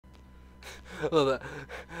I love that.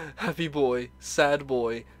 Happy boy, sad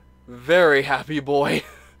boy, very happy boy.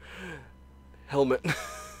 Helmet.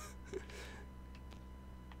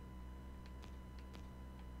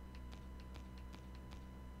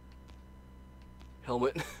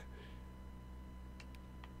 Helmet.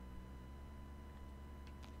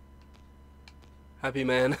 Happy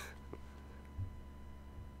man.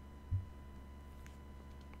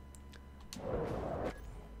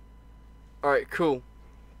 Alright, cool.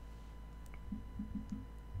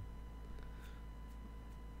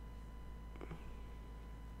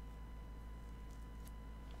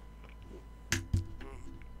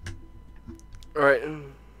 Alright.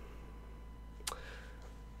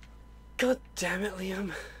 God damn it,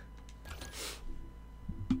 Liam.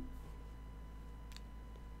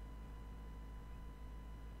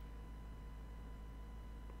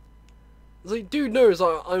 It's like, dude knows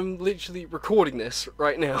I'm literally recording this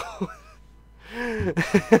right now.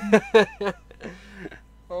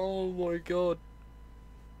 Oh my god.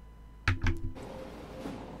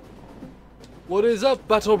 What is up,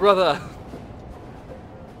 battle brother?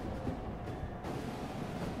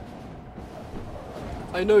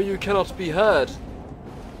 I know you cannot be heard.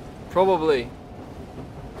 Probably.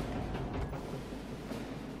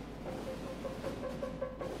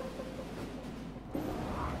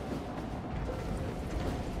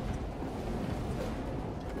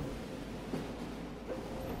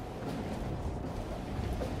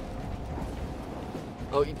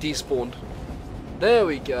 Oh, he despawned. There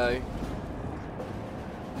we go.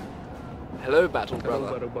 Hello, battle brother.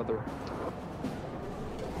 Hello, battle brother.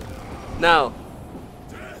 Now,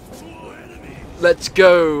 let's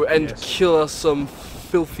go and kill us some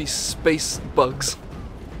filthy space bugs.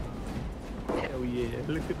 Hell yeah,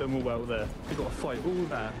 look at them all out there. We've got to fight all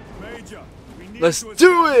that. Major, we need Let's to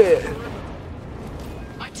do it!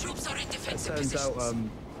 My troops are in It defensive turns out,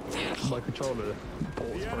 positions. my controller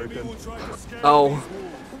port's The enemy broken. will try to scale Oh. these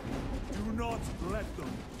walls. Do not let them.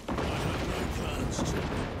 I have no plans to.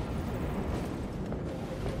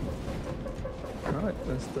 Right,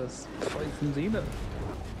 let's fight some Xena.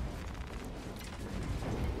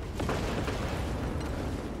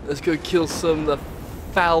 Let's go kill some of the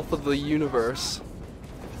foul of the universe.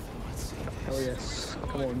 Hell yes.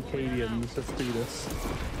 Come on, Cadians, let's do this.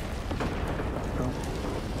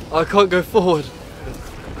 I can't go forward.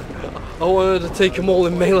 I wanted to take them all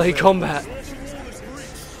in melee combat.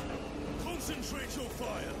 Concentrate your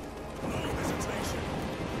fire. No hesitation.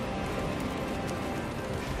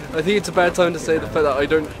 I think it's a bad time to say the fact that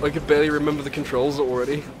I could barely remember the controls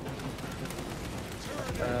already.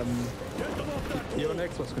 You're an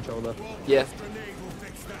Xbox controller. Yeah. Grenade will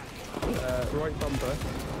fix that. Right bumper.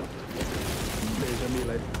 There's your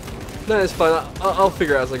melee. No, it's fine. I'll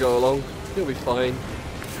figure it out as I go along. It'll be fine.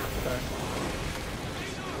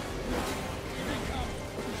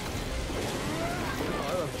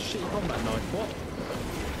 Oh, shitty combat knife, what?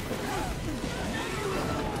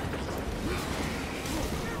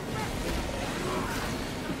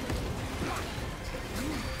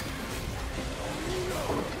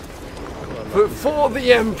 But for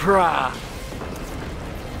the Emperor!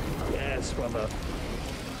 Yes, brother.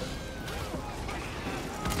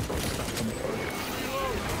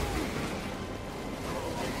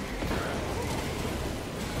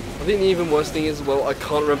 I think the even worse thing is, well, I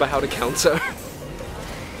can't remember how to counter. Left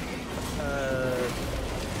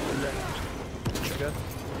trigger.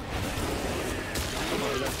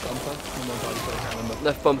 Left bumper. Oh my god, I can't remember.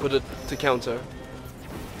 Left bumper to counter.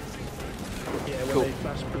 Yeah, when Cool. they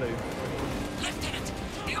flash blue. Lieutenant,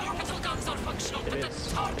 the orbital guns are functional, It but is.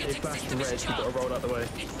 the targeting It flashed system red, is you've got to jammed. roll out the way.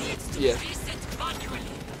 It needs to Yeah. be reset manually.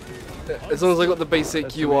 As long as I got the basic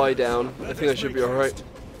That's UI amazing. down, I think I should be alright.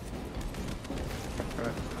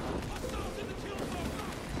 Alright.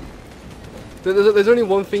 There's only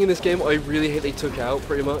one thing in this game I really hate they took out,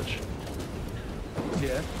 pretty much.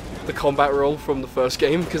 Yeah. The combat roll from the first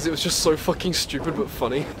game, because it was just so fucking stupid but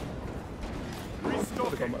funny.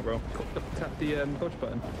 The combat roll. Tap the dodge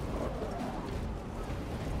button.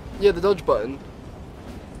 Yeah, the dodge button.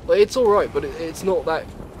 Like, it's alright, but it's not that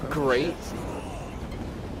great.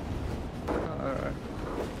 Alright.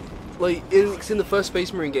 Like, it's in the first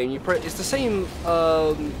Space Marine game, it's the same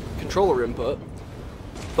controller input,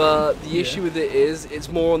 but the issue with it is, it's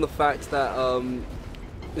more on the fact that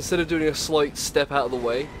instead of doing a slight step out of the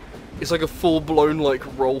way, it's like a full-blown, like,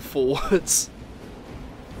 roll forwards.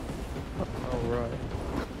 Alright.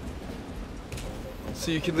 So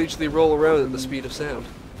you can literally roll around at the speed of sound.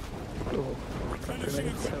 Oh.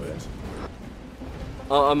 Grenades, hell yeah.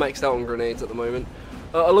 I'm maxed out on grenades at the moment.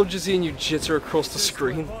 I love just seeing you jitter across the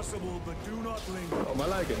screen. Possible, but do not linger. Oh, am I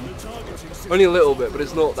lagging? Targeting system. Only a little bit, but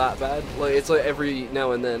it's not that bad. Like, it's like every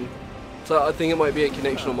now and then. So I think it might be a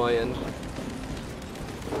connection on my end.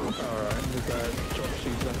 Alright, there's Josh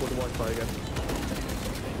using up all the Wi-Fi again.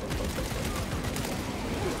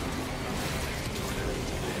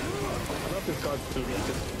 I love this guy's building,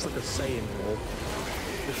 it's like a Saiyan wall.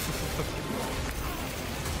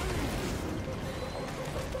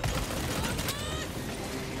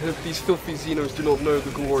 These filthy Xenos do not know the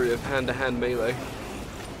glory of hand-to-hand melee.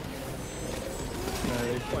 No,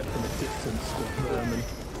 they fight from a distance with vermin.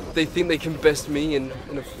 They think they can best me in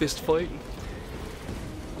a fist fight.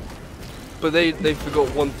 But they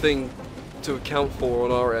forgot one thing to account for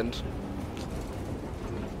on our end.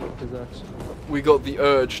 What is that? We got the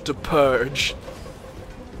urge to purge.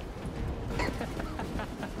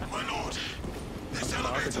 My lord, this I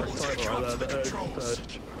elevator think will that's take you title up right to there, the the controls.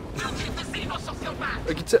 urge. Don't hit the Xenos off your back.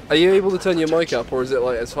 Are you able to turn your mic up, or is it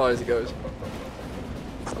like as high as it goes?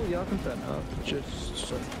 Oh yeah, I can turn it up. Just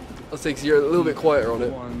so. I think you're a little bit quieter on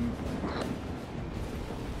it. One.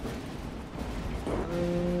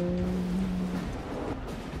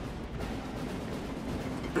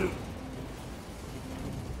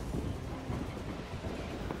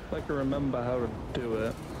 If I can remember how to do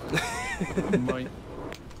it. Might.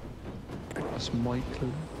 That's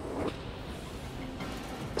Michael.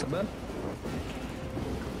 Is that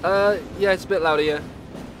bad? Yeah, it's a bit louder, yeah.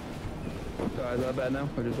 Guys, is that better now?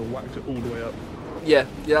 I just whacked it all the way up. Yeah,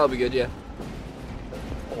 that'll be good, yeah.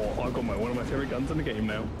 Oh, I've got one of my favourite guns in the game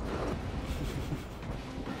now.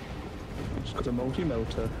 Just got a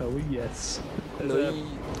multi-melter. Oh yes. There's a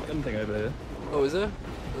gun thing over here. Oh, is there?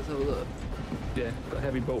 Let's have a look. Yeah, got a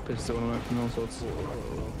heavy bolt pistol and all sorts.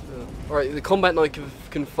 Alright, the combat knife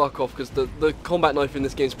can fuck off, because the combat knife in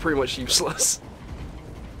this game is pretty much useless.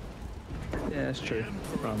 Yeah, that's true.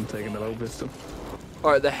 I'm taking the bolt pistol.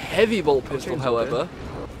 Alright, the heavy bolt pistol, chainsaw however,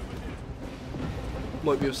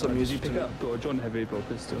 might be of some Did use you to pick me. up or John heavy bolt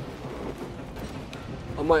pistol?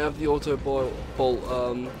 I might have the auto bolt,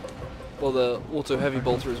 well, the auto heavy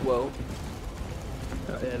bolter as well.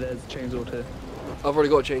 Yeah, there's a chainsaw here. I've already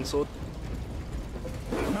got a chainsaw.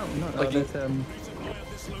 No, Like there's At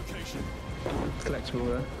this location. collectible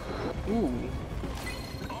there. Ooh,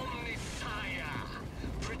 Only fire.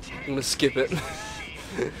 I'm gonna skip it.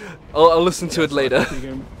 I'll listen to it later. You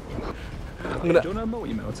can... I'm Do you gonna. want a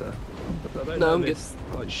multi-melter? I don't No, know I'm if good. it's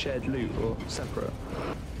like shared loot or separate.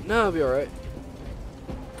 No, I'll be alright.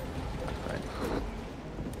 Right.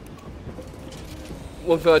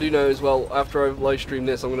 One thing I do know as well, after I live stream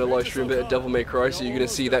this, I'm gonna live stream a bit of Devil May Cry, so you're gonna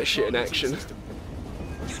see that shit in action.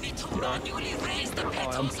 You need to manually raise the Oh, I'm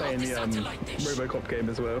petals of playing the the satellite dish. Robocop game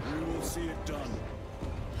as well. We will see it done.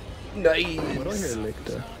 When I hear Nice.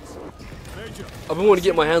 Lictor. Major, I've been wanting to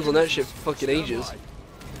get my hands on that shit for fucking ages.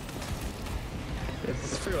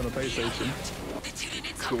 It's free on the PlayStation. The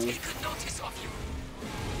Tyranids Cool. have taken notice of you.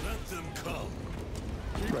 let them come.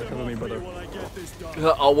 Keep Right, them cover me, off me brother. while I get this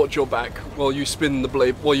done. I'll watch your back while you spin the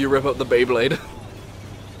blade, while you rev up the Beyblade.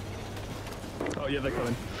 Oh yeah, they're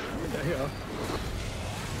coming. Yeah,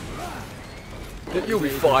 You'll be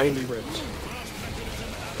They're fine. fully ripped.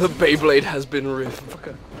 The Beyblade has been ripped.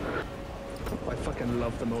 Fucker. I fucking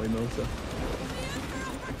love the multi-melter.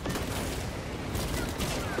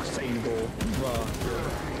 Sane ball. Rah.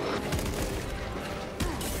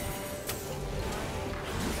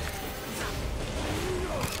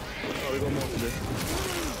 Oh, we got more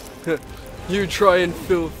to do. You try and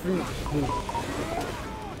fill through.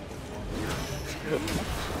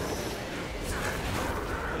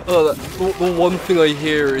 Oh, the one thing I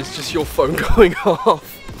hear is just your phone going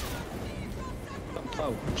off.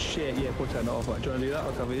 Oh shit, yeah, we'll turn it off. Like, do you want to do that?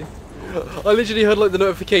 I'll cover you. I literally heard like the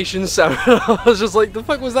notification sound. I was just like, the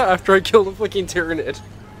fuck was that after I killed the fucking Tyranid?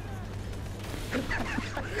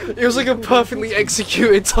 It was like a perfectly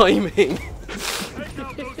executed timing. Take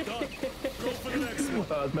out those guns. Go for the next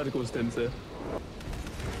one. Medical stints here.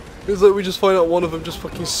 It was like we just find out one of them just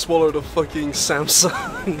fucking swallowed a fucking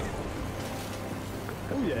Samsung.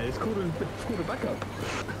 Oh yeah, it's called a backup.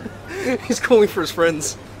 He's calling for his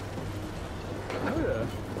friends. Oh yeah.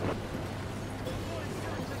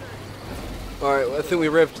 Alright, I think we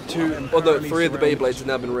revved two, oh no, 3 of the Beyblades have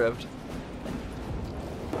now been revved.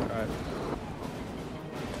 Alright.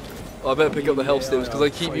 Oh, I better pick up the health Yeah, stims because I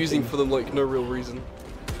keep fighting. using for them like no real reason.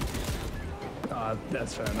 Ah,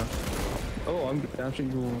 that's fair enough. Oh, I'm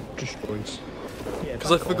actually all destroyed. Yeah,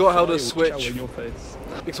 'Cause I forgot how to switch. In your face.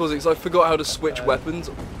 Because I forgot how to switch weapons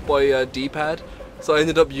by D-pad, so I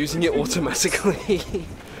ended up using it automatically.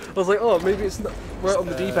 I was like, oh, maybe it's not right on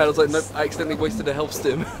the D-pad. I was like, nope, I accidentally wasted a health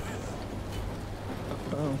stim.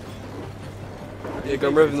 Yeah, go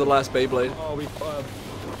revving the last Beyblade. Oh, we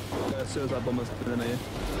suicide bombers in here.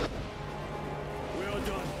 We are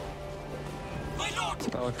done. My lord!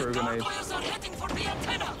 Oh, I threw a The grenade. gargoyles are heading for the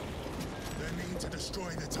antenna! They need to destroy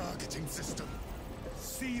the targeting system.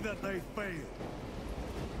 See that they fail.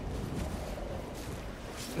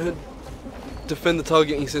 Defend the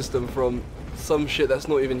targeting system from some shit that's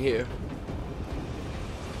not even here.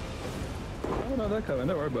 Oh no, they're coming.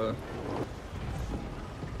 Don't worry about it.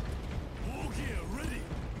 All gear ready.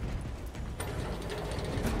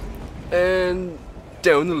 And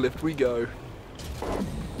down the lift we go.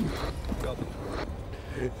 Got them.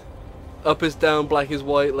 Up is down, black is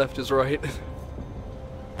white, left is right.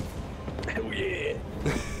 Hell yeah!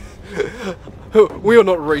 We are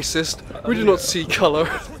not racist. We do not see colour.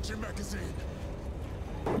 Switching magazine.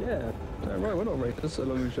 Yeah. Right, we're not racist as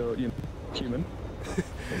long as you're, human.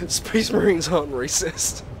 Space Marines aren't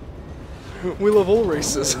racist. We love all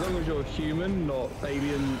races. As long as you're human, not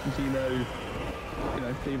alien, xeno,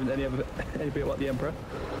 even anything like the Emperor.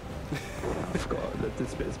 I forgot that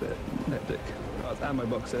this bit's a bit hectic. Oh, it's ammo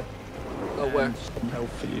box here. Oh, where? And some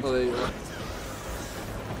health for you. Oh, there you are.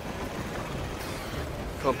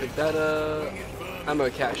 Can't pick that up. Ammo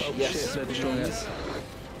cache, Oh, yes. shit, they're destroying it. please.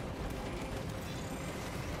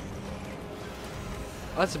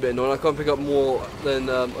 That's a bit annoying. I can't pick up more than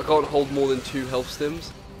I can't hold more than 2 health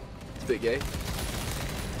stims. It's a bit gay.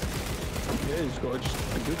 Yeah, you just gotta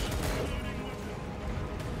just be good.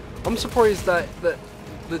 I'm surprised that the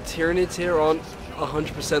Tyranids here aren't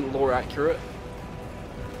 100% lore accurate.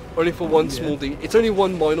 Only for one small it's only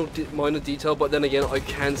one minor detail, but then again, I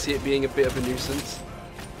can see it being a bit of a nuisance.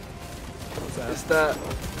 What's that? Is that?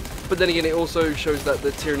 But then again, it also shows that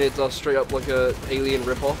the Tyranids are straight up like a alien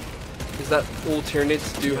ripoff. Is that all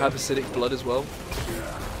Tyranids do have acidic blood as well?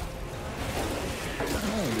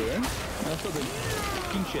 Oh yeah. I thought the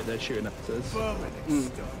green shit they're shooting at us.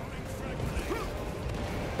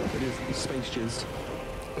 It is the space jizz.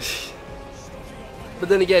 But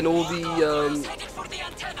then again, all Gargoyles headed for the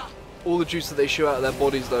antenna! the juice that they shoot out of their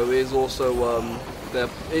bodies though is also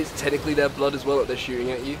it's technically their blood as well that they're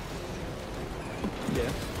shooting at you. Yeah.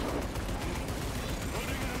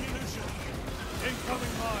 Loading ammunition.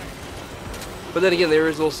 Incoming mine. But then again, there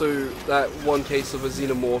is also that one case of a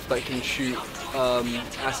xenomorph that can shoot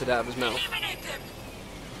acid out of his mouth. Eliminate them!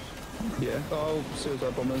 Yeah. Oh,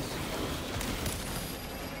 suicide bombers.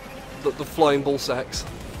 The flying ball sacks.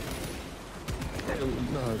 Oh,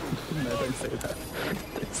 no, don't say that.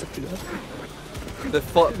 Don't say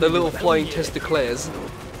that. The little flying testicles.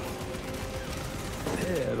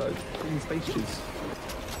 Yeah, like green space jizz.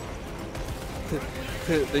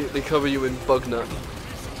 they cover you in bug nut.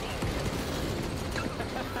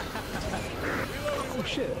 Oh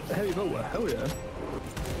shit, a heavy bolter, hell yeah.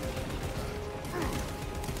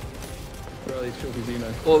 Where are these filthy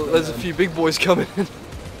Xeno? Well, there's a few big boys coming in.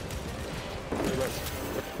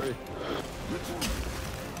 Ready.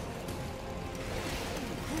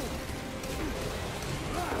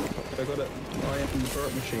 I got it. I am the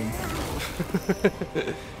burp machine.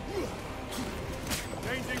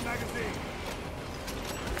 Changing magazine.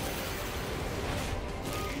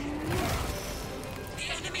 The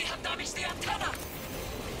enemy have damaged the antenna!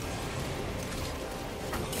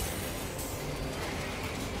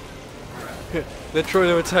 They're trying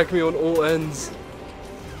to attack me on all ends.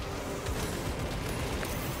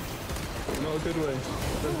 Not a good way.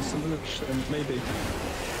 There's some solution, maybe.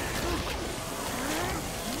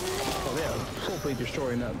 Oh yeah, hopefully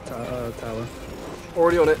destroying that tower.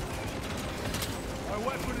 Already on it. My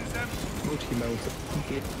weapon is empty. Multi-melter.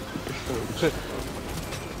 Get destroyed.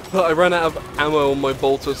 I ran out of ammo on my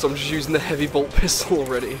bolter, so I'm just using the heavy bolt pistol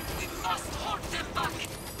already. We must hold them back!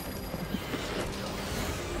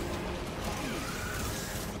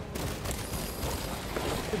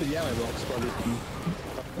 Get the ammo box, but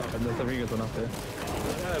and there's a ring one up here.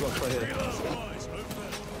 Ammo box right here. Eyes over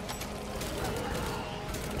there.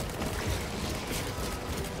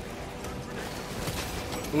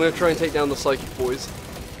 I'm gonna try and take down the psychic boys.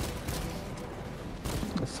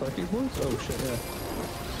 The psychic boys? Oh shit, yeah.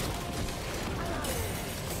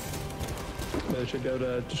 They should go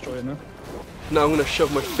to destroy it now. Now I'm gonna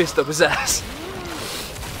shove my fist up his ass.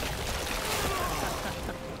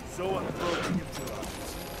 So unbroken into us.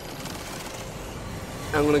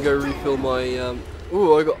 I'm gonna go refill my.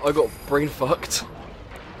 Ooh, I got brain fucked.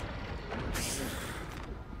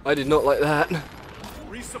 I did not like that.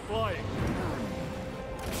 Resupplying.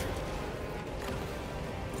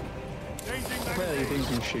 Changing Where do you magazine. think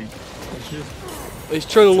you shoot? It's just He's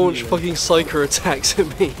trying to launch fucking psycho attacks at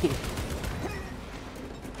me.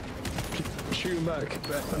 shoot him back.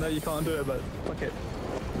 But I know you can't do it, but fuck it.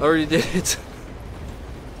 I already did.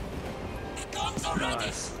 Ammo ready.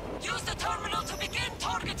 Use the terminal to begin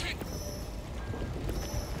targeting.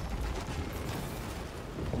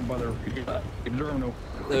 By the terminal.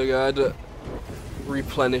 There we go. I had to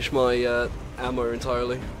replenish my ammo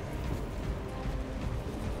entirely.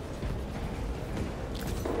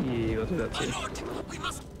 Yeah, I'll do that My too. lord, we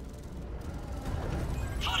must.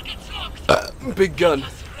 Targets locked. Big gun.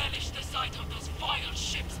 Must relish the sight of those vile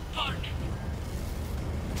ships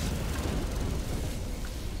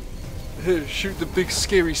burning. Shoot the big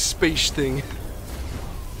scary space thing.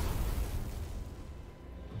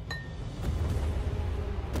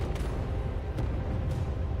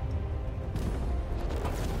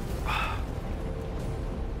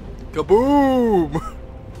 Kaboom!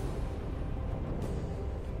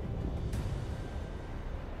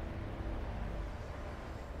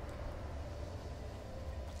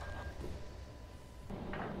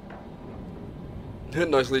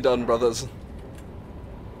 Nicely done, brothers.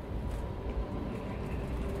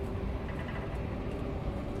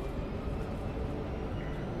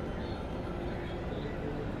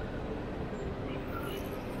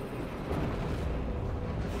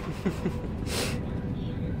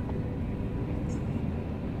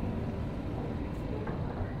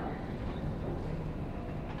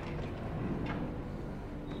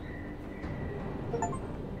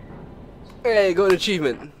 Hey, got an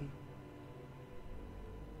achievement.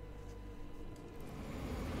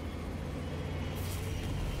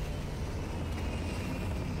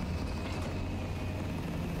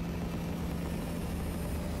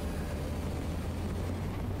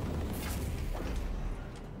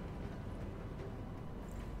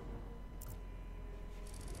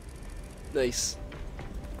 Nice.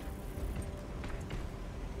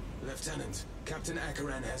 Lieutenant, Captain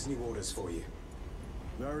Akaran has new orders for you.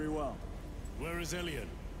 Very well. Where is Elian?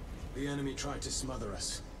 The enemy tried to smother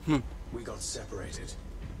us. We got separated.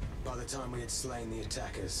 By the time we had slain the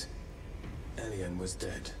attackers, Elian was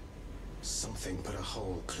dead. Something put a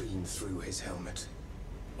hole clean through his helmet.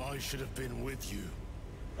 I should have been with you.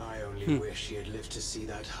 I only wish he had lived to see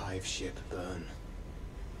that hive ship burn.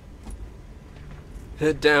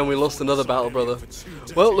 Damn, we lost another battle, brother.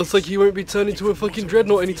 Well, looks like he won't be turned into a fucking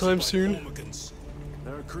dreadnought anytime soon.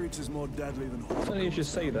 There are creatures more deadly than Funny you should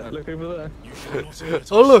say that. Look over there. You shall not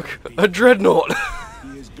hurt Oh us. look, a dreadnought.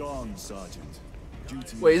 He is gone, Sergeant.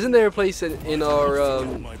 Duty Wait, isn't there a place in our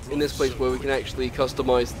in this place where we can actually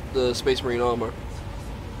customize the Space Marine armor?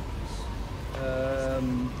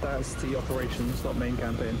 That's the operations, not main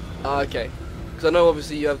campaign. Ah, okay. Because I know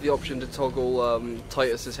obviously you have the option to toggle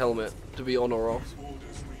Titus's helmet to be on or off.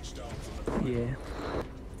 Yeah.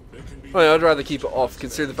 Oh, I'd rather keep it off,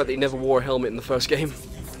 considering the fact that he never wore a helmet in the first game.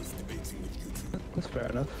 That's fair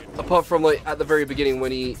enough. Apart from like at the very beginning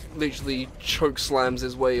when he literally choke slams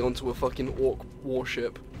his way onto a fucking orc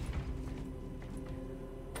warship.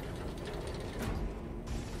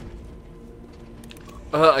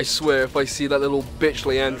 I swear, if I see that little bitch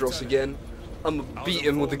Leandros again, I'm gonna beat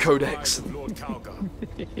him with the Codex. Lord Calgar.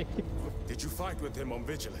 Did you fight with him on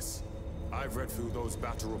Vigilus? I've read through those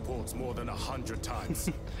battle reports more than 100 times.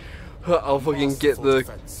 I'll fucking get the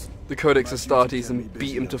Codex Astartes and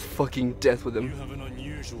beat him to fucking death with You him. have an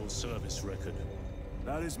unusual service record.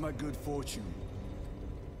 That is my good fortune.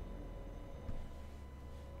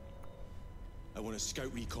 I want a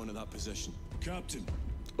scout recon of that position. Captain.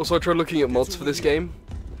 Also, I tried looking at mods for this game.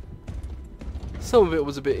 Some of it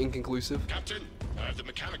was a bit inconclusive. Captain, I have the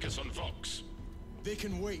Mechanicus on Vox. They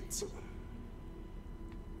can wait.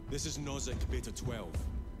 This is Nozick Beta 12,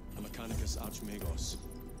 a Mechanicus Archmagos.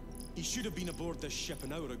 He should have been aboard this ship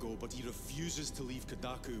an hour ago, but he refuses to leave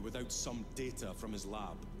Kadaku without some data from his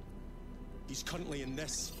lab. He's currently in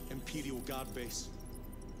this Imperial Guard base.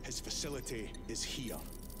 His facility is here.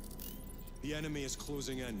 The enemy is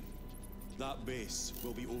closing in. That base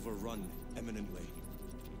will be overrun imminently.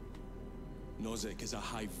 Nozick is a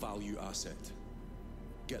high-value asset.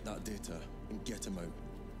 Get that data and get him out.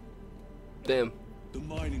 Damn. The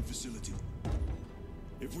mining facility.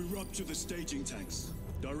 If we rupture the staging tanks,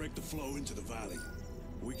 direct the flow into the valley,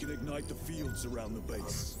 we can ignite the fields around the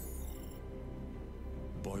base.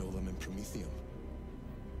 Boil them in promethium.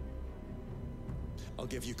 I'll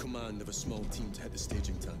give you command of a small team to hit the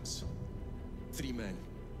staging tanks. 3 men.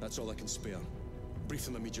 That's all I can spare. Brief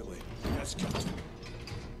them immediately. Yes, Captain.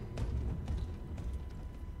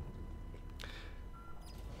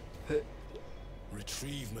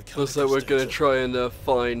 Retrieve Mechanicus. Looks like we're gonna data. try and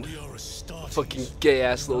find We are a fucking gay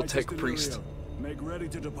ass little Ignite tech the priest. area. Make ready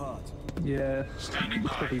to depart. Yeah.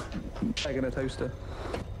 Probably bagging a toaster.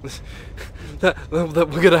 that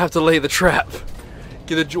we're gonna have to lay the trap.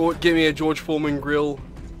 Get me a George Foreman grill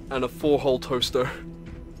and a 4-hole toaster.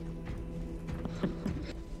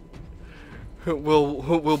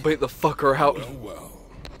 We'll bait the fucker out. Well,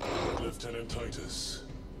 Lieutenant Titus.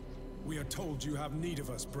 We are told you have need of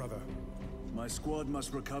us, brother. My squad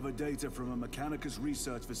must recover data from a Mechanicus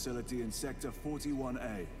research facility in Sector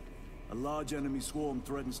 41A. A large enemy swarm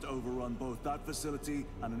threatens to overrun both that facility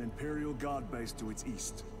and an Imperial Guard base to its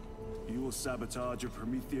east. You will sabotage a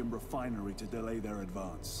Prometheum refinery to delay their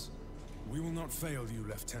advance. We will not fail you,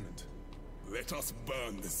 Lieutenant. Let us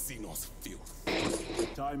burn the Xenos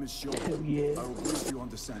filth. Time is short. I will brief you on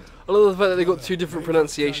descent. I love the fact that they got two different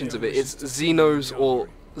pronunciations of it. It's Xenos or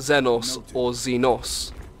Xenos or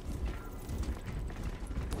Xenos.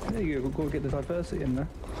 There you go, we'll go get the diversity in there.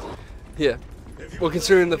 Yeah. Well,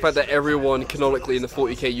 considering the fact that everyone canonically in the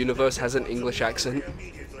 40k universe has an English accent.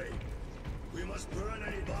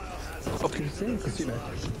 Because, you know,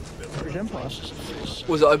 British Empire.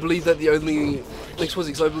 Was it? I believe that the only. Next was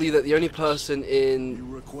it? 'Cause I believe that the only person in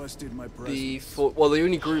the the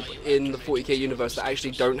only group in the 40k universe that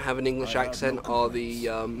actually don't have an English accent are the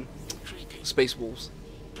Space Wolves.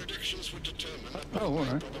 Oh,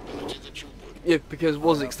 alright. Yeah, because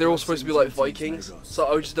they're all supposed to be like Vikings, so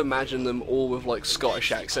I would just imagine them all with like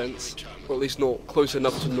Scottish accents, or at least not close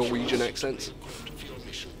enough to Norwegian accents.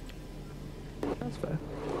 That's fair.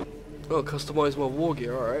 Oh, customize my war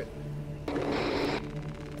gear, alright.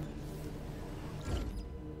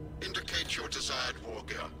 Indicate your desired war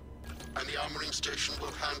gear, and the armoring station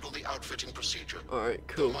will handle the outfitting procedure. Alright,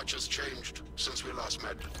 cool. Though much has changed since we last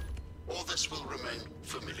met, all this will remain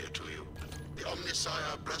familiar to you. The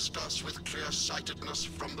Omnisire blessed us with clear-sightedness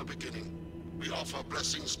from the beginning. We offer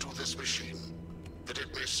blessings to this machine, that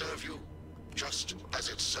it may serve you just as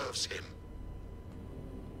it serves him.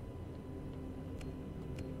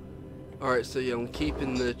 Alright, so yeah, I'm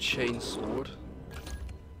keeping the chainsword.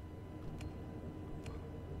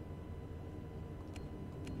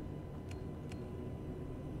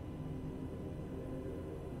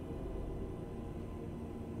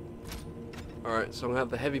 Alright, so I'm gonna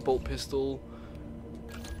have the heavy bolt pistol.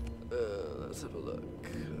 Let's have a look.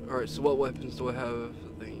 Alright, so what weapons do I have?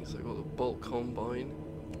 Things. I got the bolt combine.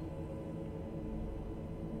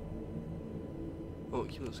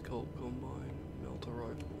 Oculus Colt combine. Melter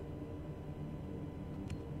rifle.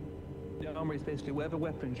 The armory is basically whatever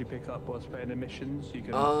weapons you pick up whilst playing the missions, you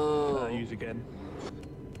can use again.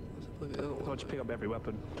 Look at that one. So I just pick up every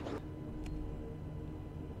weapon.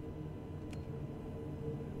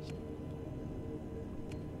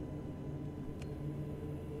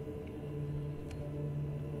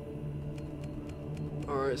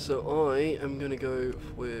 Alright, so I am gonna go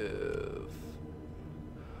with...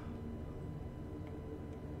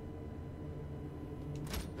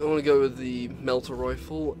 I want to go with the melter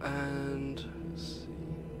rifle and... let's see...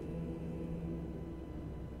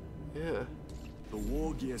 yeah. The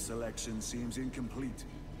war gear selection seems incomplete.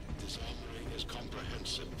 This armory is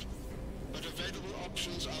comprehensive, but available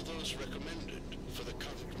options are those recommended for the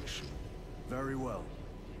current mission. Very well.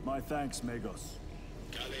 My thanks, Magos.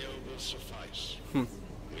 Galileo will suffice.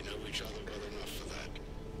 We know each other well enough for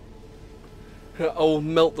that. I'll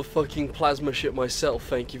melt the fucking plasma ship myself,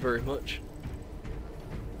 thank you very much.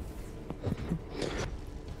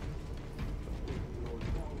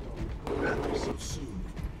 So soon.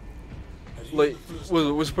 Like,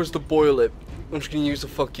 we're supposed to boil it. I'm just gonna use a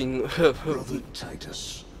fucking Brother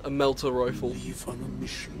Titus, a melter rifle. leave on a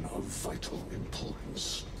mission of vital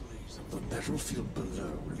importance. The battlefield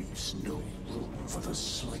below leaves no room for the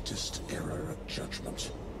slightest error of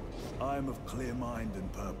judgment. I am of clear mind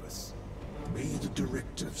and purpose. May the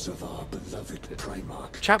directives of our beloved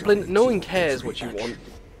Primarch Chaplain, guide no one your cares every what you action. want.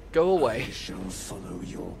 Go away. I shall follow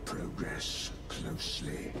your progress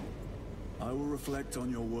closely. I will reflect on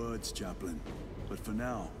your words, Chaplain. But for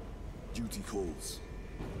now, duty calls.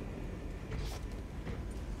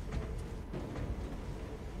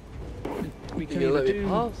 We You can gonna either let me do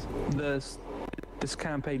pass? this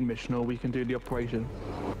campaign mission, or we can do the operation.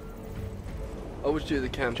 I would do the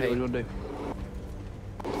Which one do campaign. you want to do?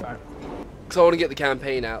 Alright. Because I want to get the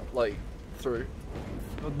campaign out, like, through.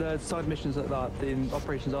 Well, the side missions that the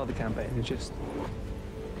operations are the campaign. It's just,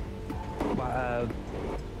 I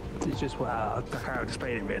can't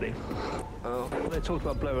explain it really. Oh. When they talk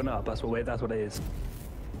about blowing up, that's what it is.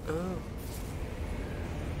 Oh.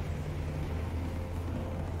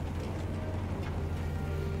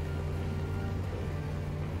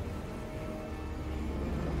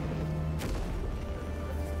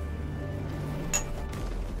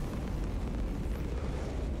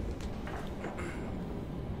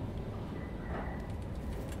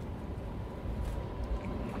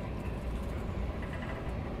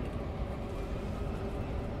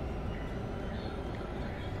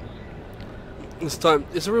 This time,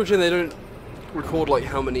 it's a real shame they don't record like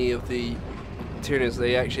how many of the Tyranids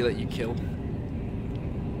they actually let you kill.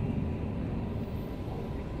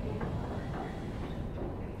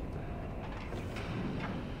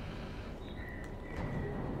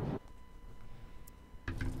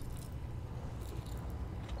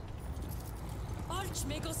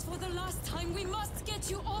 Archmagos, for the last time, we must get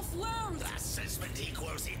you off-world! Assessment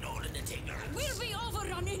equals in order to take her. We'll be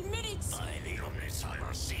overrun in minutes! By the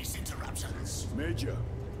Omnisire, cease interruptions. Major,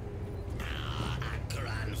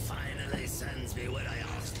 Akran finally sends me what I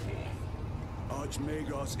asked for.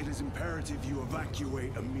 Archmagos, it is imperative you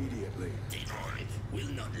evacuate immediately. Detroit will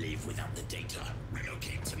not leave without the data.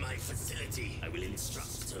 Relocate to my facility. I will instruct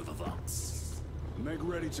Servervox. Make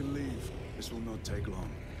ready to leave. This will not take long.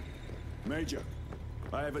 Major,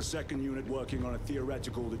 I have a second unit working on a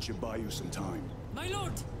theoretical that should buy you some time. My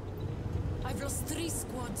lord! I've lost 3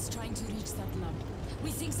 squads trying to reach that lab.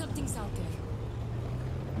 We think something's out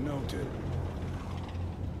there. Noted.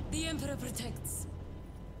 The Emperor protects.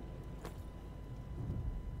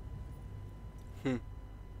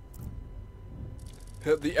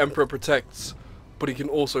 The Emperor protects, but he can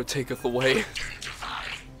also taketh away. Identify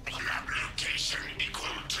lab location equal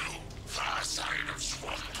to far side of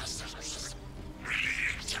swamp.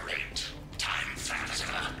 Reiterate. Time factor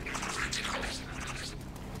critical.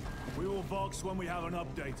 We will Vox when we have an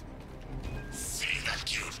update. See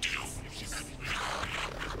that you do.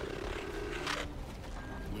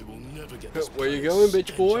 We will never get this Where you place going, bitch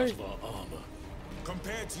stench boy? out of our armor.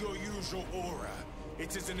 Compared to your usual aura,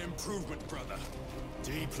 it is an improvement, brother.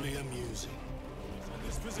 Deeply amusing. From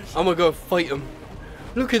this position, I'm gonna go fight him.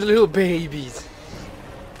 Look at the little babies.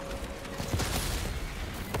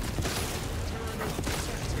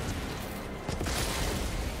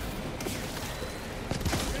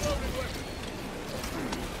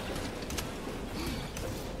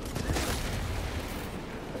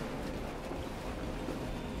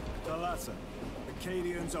 Thalassa,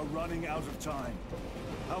 Acadians are running out of time.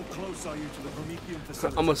 How close are you to the Promethean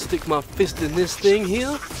facility? I'm gonna stick my fist in this thing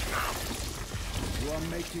here. You are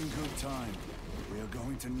making good time. We are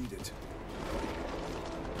going to need it.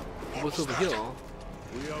 What's over here?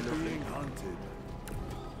 We are being hunted.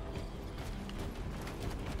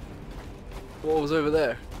 What was over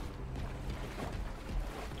there?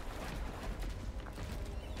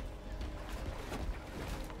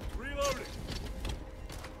 Reloading.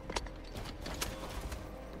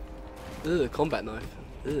 Ugh, combat knife.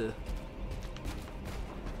 Ugh.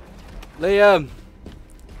 Liam!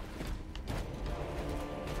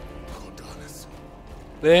 Cordalis.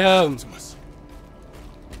 Liam! Optimus.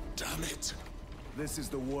 Damn it. This is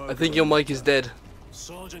the work. I think your mic is dead.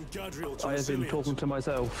 Sergeant Gadriel to I have been Resilience. talking to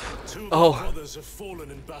myself. 2 of Oh. my brothers have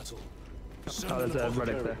fallen in battle. Send Oh, an there's a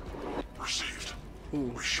relic apothecary. there. Received.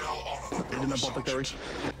 Ooh. We shall honor the There's an promise, apothecary.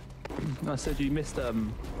 Sergeant. I said you missed the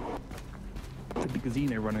big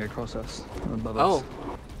Xeno running across us. Above Oh. us.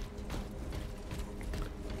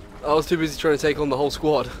 I was too busy trying to take on the whole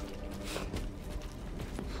squad.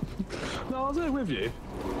 No, I was there with you.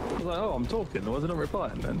 I was like, oh, I'm talking. I wasn't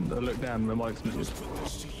replying. And I looked down, my mic's muted. Let's put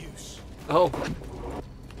this to use. Oh.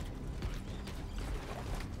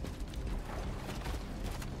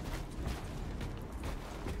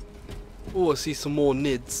 Oh, I see some more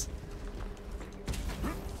nids.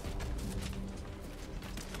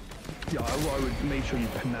 Yeah, I would make sure you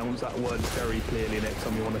pronounce that word very clearly next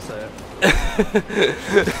time you want to say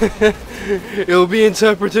it. It will be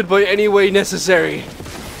interpreted by any way necessary.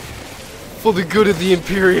 For the good of the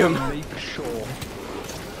Imperium. Make sure.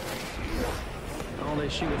 Oh, they're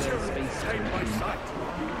shooting their space station.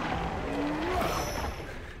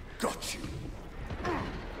 Got you.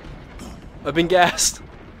 I've been gassed.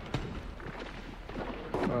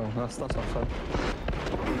 Oh, that's not fun.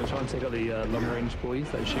 I'm gonna try and take out the long range boys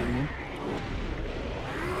that are shooting you.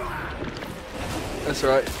 That's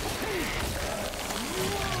right.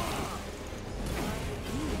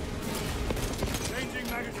 Changing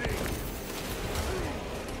magazine.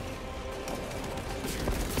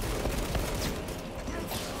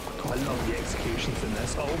 God, I love the executions in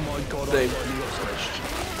this. Oh my god, I Same. totally got squished.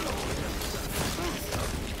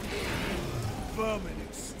 Vermin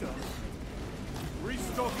stuff.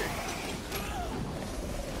 Restocking.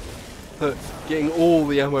 Getting all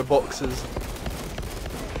the ammo boxes.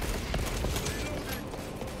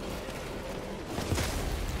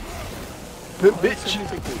 Bitch,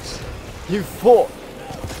 you fought.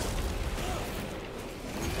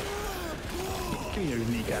 Give me those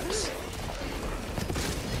kneecaps.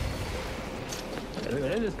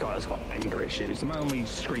 This guy's got anger issues. The man me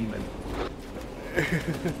screaming. That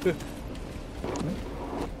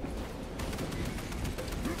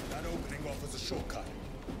opening offers a shortcut.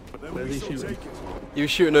 But there Where's he shooting? You were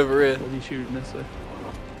shooting over here. Where's he shooting this way?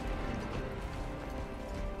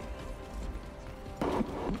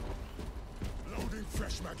 Loading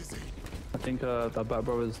fresh magazine. I think that bad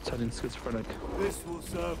brother's turning schizophrenic. This will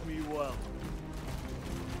serve me well.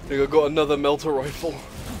 I think I got another melter rifle.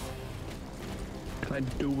 Can I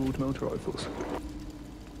dual-wield melter rifles?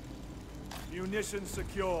 Munitions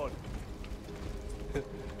secured.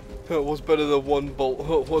 What's better than one bolt?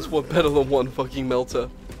 What's better than one fucking melter?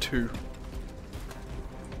 2.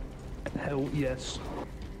 Hell yes.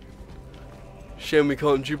 Shame we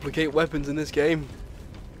can't duplicate weapons in this game.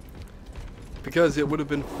 Because it would have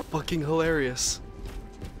been fucking hilarious.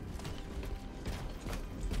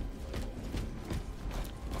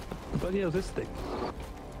 What the bloody hell is this thing?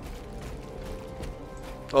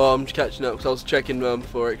 Oh, I'm just catching up because I was checking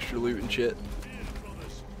for extra loot and shit.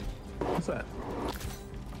 What's that?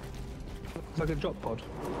 It's like a drop pod.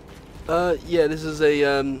 Yeah, this is a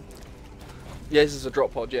yeah, this is a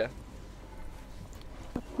drop pod, yeah.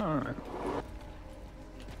 Alright.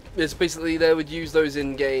 It's basically they would use those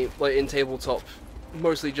in game, like in tabletop,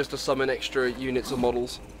 mostly just to summon extra units or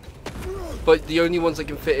models. But the only ones that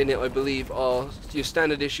can fit in it, I believe, are your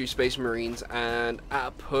standard issue Space Marines and at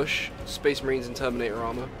a push, Space Marines and Terminator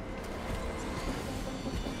armor.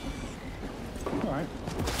 Alright.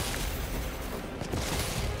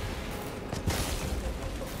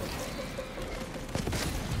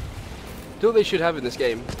 Do what they should have in this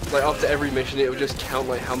game. Like after every mission, it would just count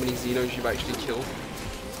like how many Xenos you've actually killed.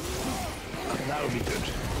 That would be good.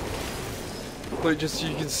 Like just so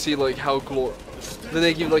you can see like how then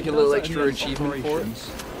they give like a little extra achievement for it.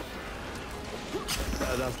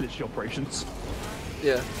 That's literally operations.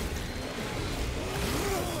 Yeah.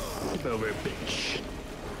 Get over here, bitch.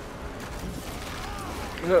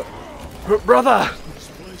 Brother!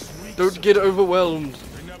 Don't get overwhelmed.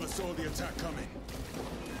 We never saw the attack coming.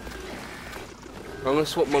 I'm gonna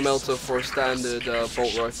swap my melter for a standard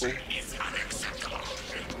bolt rifle.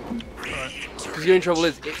 Because the only trouble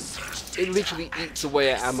is, it literally eats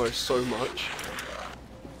away at ammo so much.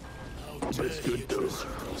 But it's good though.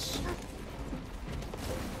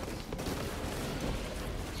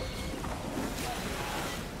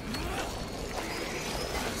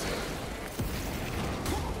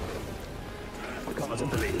 I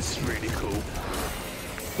can't believe it's really cool.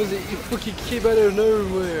 Because it fucking came out of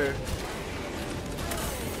nowhere.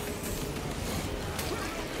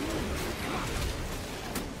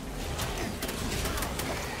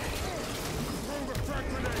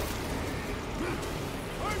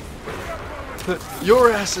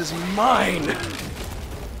 Your ass is mine!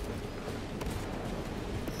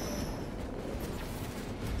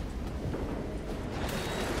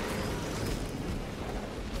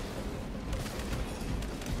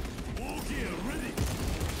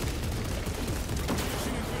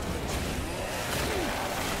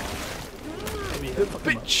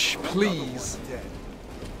 Bitch, please.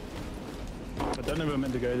 I don't know if I'm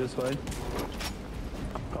meant to go this way.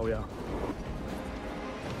 Oh yeah.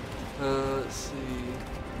 Let's see.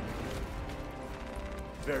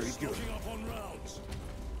 Very good.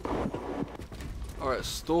 Alright,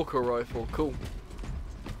 stalker rifle, cool.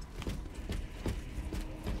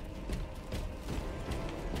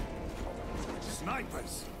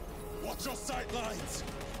 Snipers! Watch your sight lines!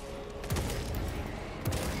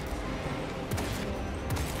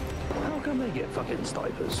 How come they get fucking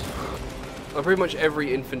snipers? Pretty much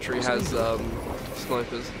every infantry has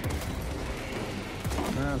snipers.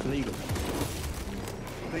 Nah, it's illegal.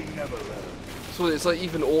 They never learn. So it's like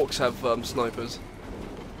even orcs have snipers.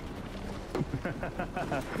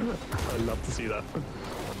 I'd love to see that.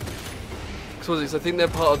 So I think they're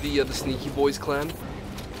part of the Sneaky Boys clan. Is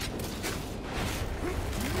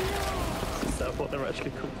that what they're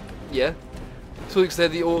actually called? Yeah. So they're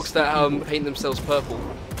the orcs that paint themselves purple.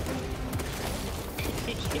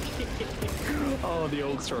 Oh, the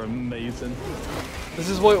orcs are amazing. This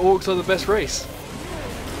is why orcs are the best race.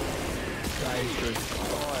 That is true.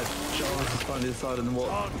 Oh, Charles is finally decided on what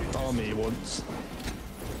army he wants.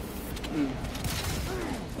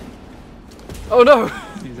 Oh no!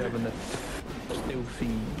 He's having a filthy...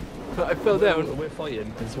 I fell down. We're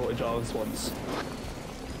fighting, is what Jarvis wants.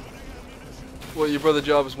 Well, your brother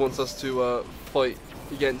Jarvis wants us to fight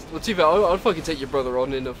against... Well, to be fair, I'll fucking take your brother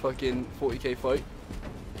on in a fucking 40k fight.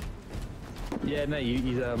 Yeah, no,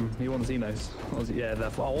 he wants Xenos. Yeah,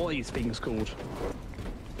 that's what are these things called?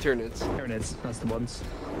 Tyranids. Tyranids, that's the ones.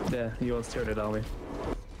 Yeah, he wants Tyranid army.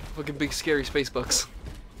 Fucking big scary space bugs.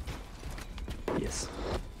 Yes.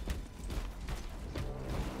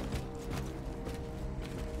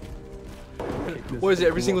 What is it?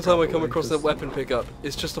 Every single time I come across that weapon pickup,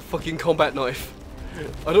 it's just a fucking combat knife.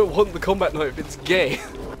 I don't want the combat knife, it's gay.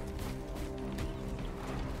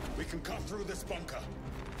 We can cut through this bunker.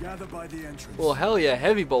 Gather by the entrance. Well, hell yeah,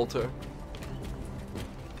 heavy bolter.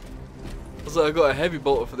 So I got a heavy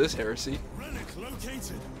bolter for this heresy. Relic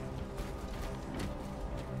located.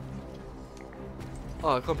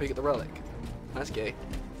 Oh, I can't pick up the relic. That's gay.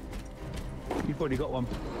 You've already got one.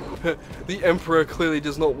 The Emperor clearly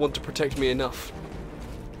does not want to protect me enough.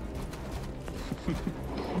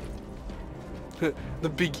 The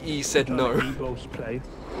big E said no. Eagles play.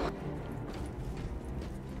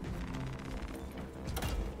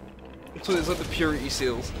 So it's like the purity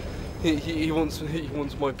seals. He wants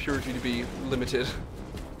my purity to be limited.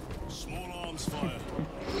 Small arms fire.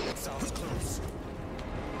 It sounds close.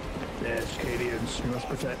 There's Cadians you must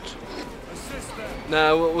protect. Assist them.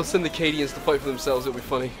 Nah, we'll send the Cadians to fight for themselves. It'll be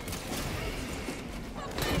funny.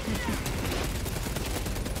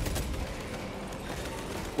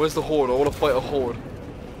 Where's the horde? I want to fight a horde.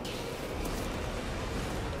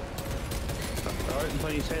 Alright,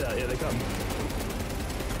 funny you say that. Yeah, they come.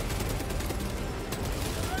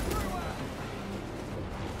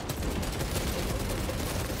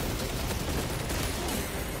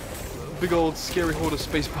 Big old scary horde of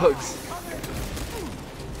space bugs.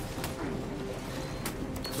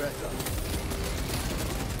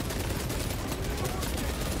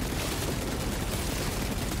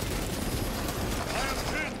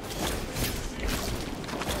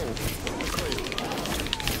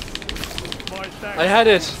 I had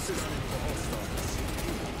it!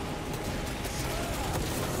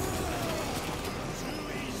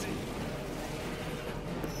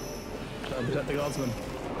 Protect the guardsman.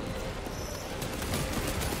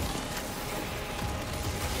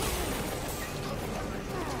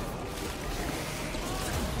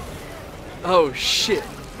 Oh shit!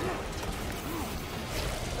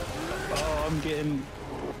 Oh, I'm getting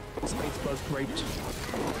space bug raped.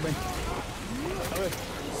 Come in.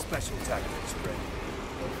 Special tactics ready.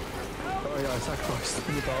 Oh yeah, I sacrificed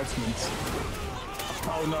the guardsmen.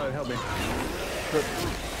 Oh no, help me.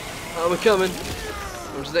 Oh, we're coming.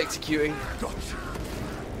 I'm just executing. They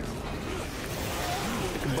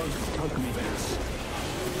can hug me.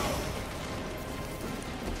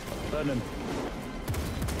 Burn him.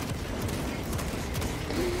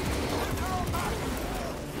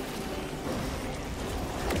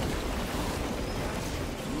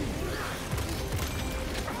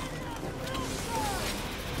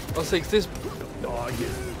 I'll say this.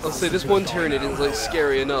 I'll say this one Tyranid is like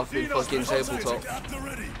scary enough in fucking tabletop.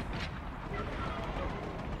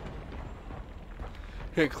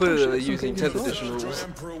 Yeah, clearly they're using 10th edition rules.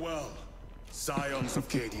 Emperor well. Scions of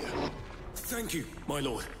Cadia. Thank you, my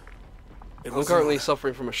lord. I'm currently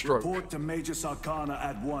suffering from a stroke. Report to Major Sarkana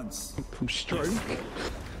at once. From stroke?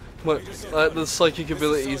 The psychic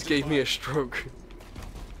abilities gave me a stroke.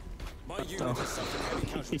 My unit has suffered heavy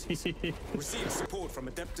casualties. Received support from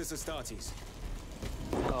Adeptus Astartes.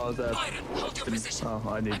 Oh, there. Byron, hold your position. Oh,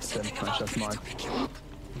 I need I'm 10 sending a flash, that's Valkyrie mine. to pick you up.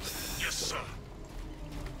 Yes, sir.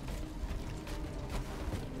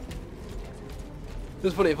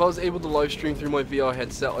 It's funny, if I was able to live stream through my VR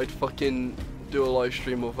headset, I'd fucking do a live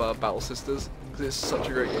stream of Battle Sisters, because it's such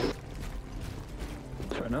a great game.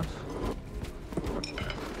 Fair enough.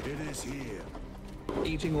 It is here.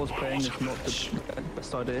 Eating whilst playing is not the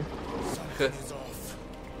best idea.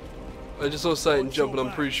 I just saw Satan jump and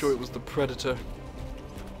I'm pretty sure it was the Predator.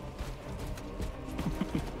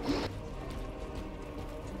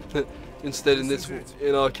 Instead,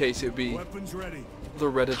 in our case, it would be Weapons ready. the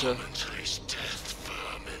Redditor. Taste death,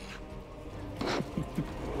 vermin.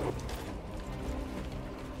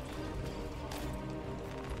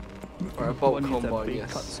 Alright, Bolt One needs that Combine, big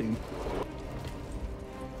yes. cutscene.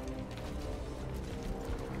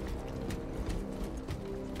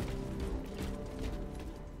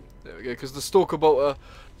 There we go, because the Stalker Bolter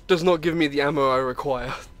does not give me the ammo I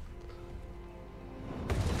require.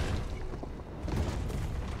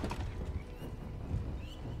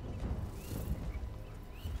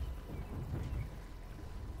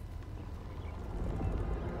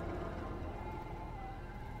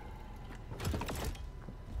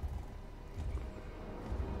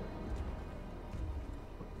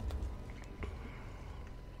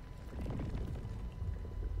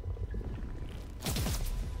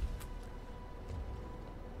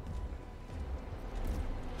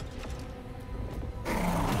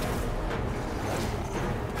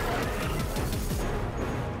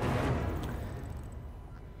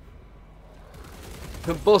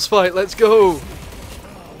 Boss fight, let's go!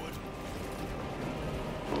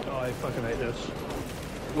 Oh, I fucking hate this.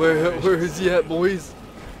 Where is he at, boys?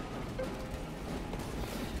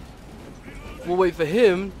 We'll wait for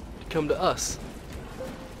him to come to us.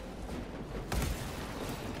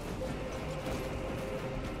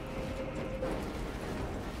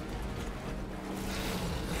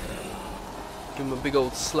 Give him a big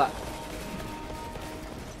old slap.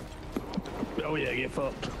 Oh yeah, get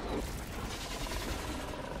fucked.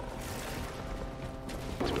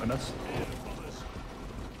 Let's go nuts.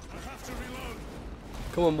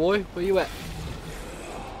 Come on, boy. Where you at?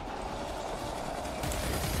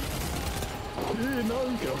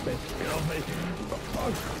 No, get off me. Get off me.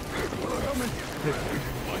 Help me.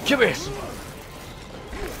 Come here.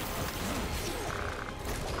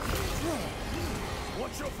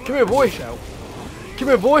 Come here, boy. Come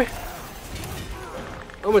here, boy.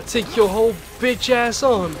 I'm gonna take your whole bitch ass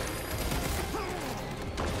on.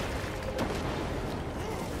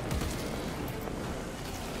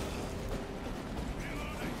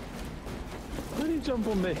 Why did he jump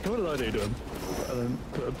on me? What did I do to him? And then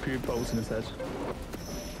put a few bolts in his head.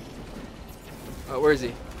 Where is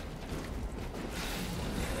he?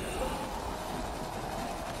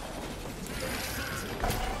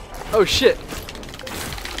 Oh shit!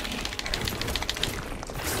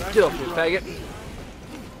 Get off me, faggot!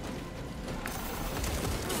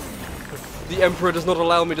 The Emperor does not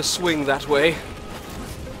allow me to swing that way.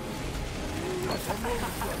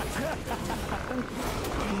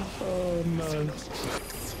 Oh no.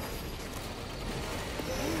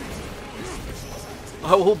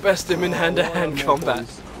 I will best him in hand-to-hand combat.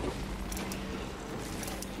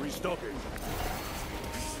 Restocking.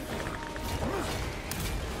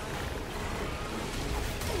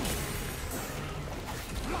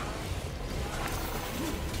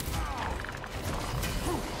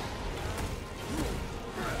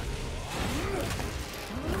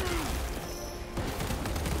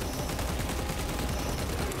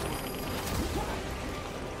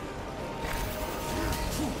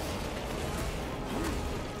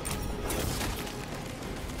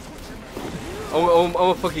 I'm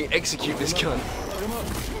gonna fucking execute this cunt.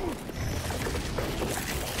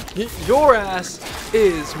 Your ass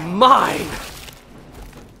is mine!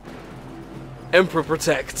 Emperor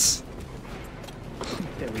protects.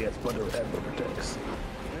 Yeah, we have Emperor protects.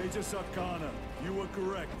 Major Sakana, you were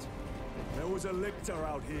correct. There was a lictor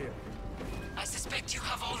out here. I suspect you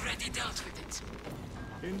have already dealt with it.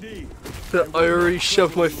 Indeed. I already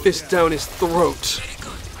shoved my fist down his throat. Very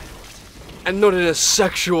good, my lord. And not in a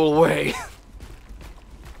sexual way.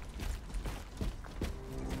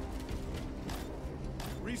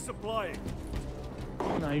 Resupplying.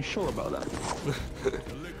 Now, you sure about that?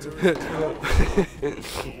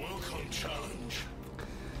 Welcome challenge.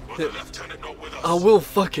 I will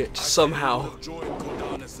fuck it somehow. Join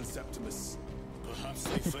Cordanus and Septimus. Perhaps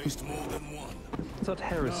they faced more than one. Is that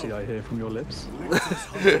heresy I hear from your lips?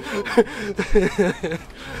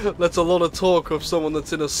 That's a lot of talk of someone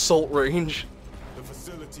that's in assault range. The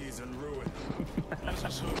facility is in ruin. Let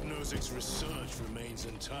us hope Nozik's research remains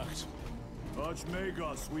intact.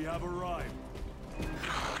 Archmagos, we have arrived.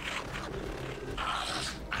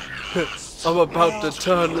 I'm about to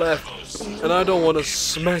turn left, and I don't want to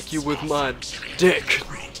smack you with my dick.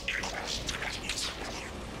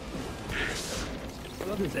 I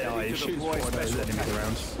love this AI, it shoots before there's enemies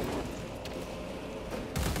around.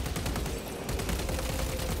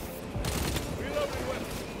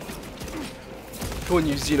 Come on,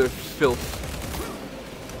 you Xeno filth.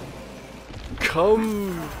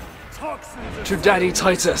 Come to Daddy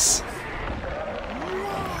Titus.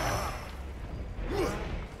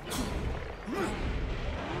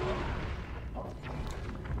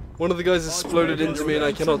 One of the guys exploded into me and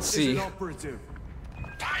I cannot see. I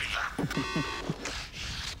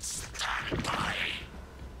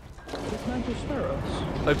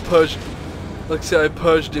purged... Like I said, I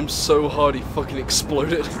purged him so hard he fucking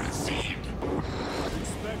exploded. Expect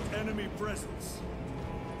enemy presence.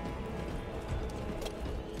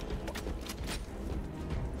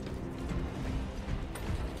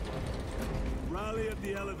 Rally at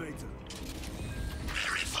the elevator.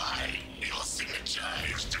 Verify your signature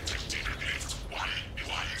is detected against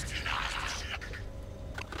 119.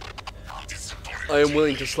 I am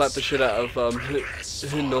willing to slap the shit out of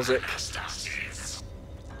Nozick.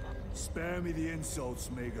 Spare me the insults,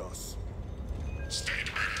 Magos.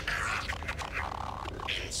 Statement error.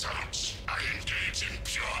 Insults are engaged in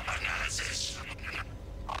pure analysis.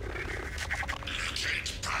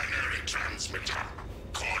 Locate primary transmitter.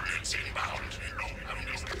 Coordinates inbound.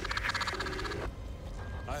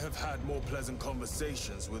 I have had more pleasant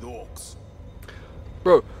conversations with orcs.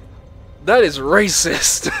 Bro, that is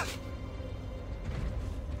racist.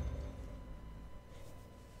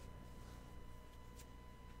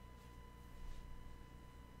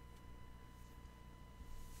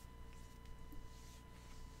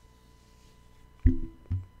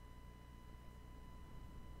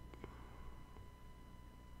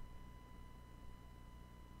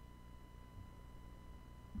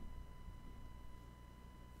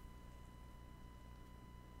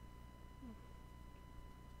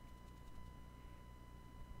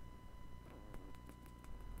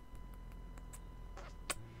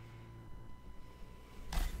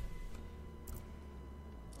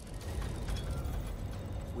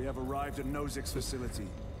 have arrived at Nozik's facility.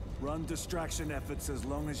 Run distraction efforts as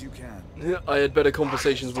long as you can. I had better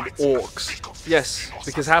conversations with orcs. Yes,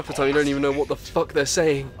 because half the time you don't even know what the fuck they're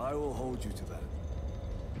saying. I will hold you to that.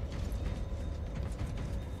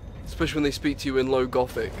 Especially when they speak to you in low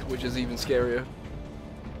Gothic, which is even scarier.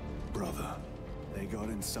 Brother, they got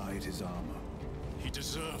inside his armor. He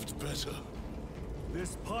deserved better.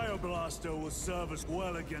 This Pyoblaster will serve us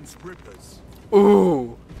well against Rippers.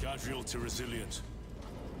 Ooh! Gadriel to resilient.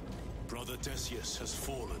 Brother Decius has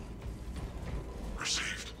fallen.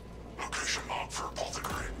 Received. Location marked for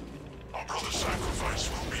apothecary. Our brother's sacrifice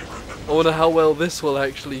will be remembered. I wonder how well this will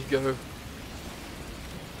actually go.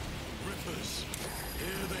 Rippers,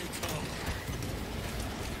 here they come.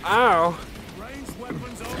 Ow! Ranged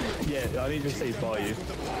weapons only. Yeah, I need to stay by you. With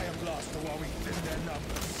the Pyoblaster while we thin their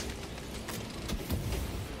numbers.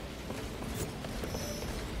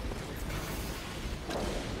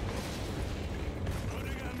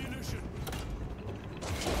 Running ammunition.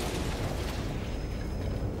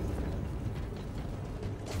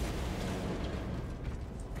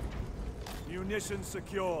 Munitions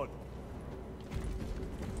secured.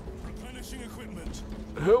 Replenishing equipment.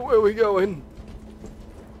 Where are we going?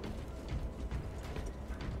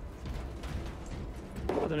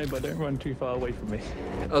 I don't know, but don't run too far away from me.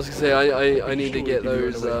 I was gonna say I need to get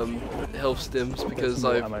those health stims because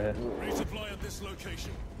I Resupply at this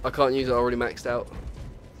location. can't use it. I already maxed out.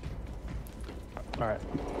 Alright.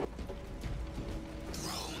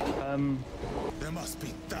 There must be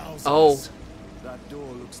thousands. Oh, That door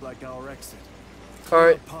looks like our exit. all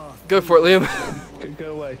right, go for it, Liam.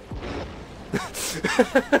 Go away.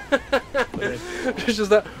 It's just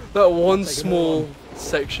that one small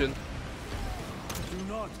section. Do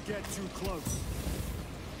not get too close.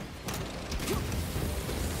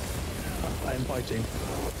 I am fighting.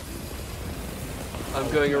 I'm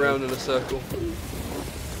going around in a circle.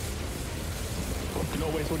 Do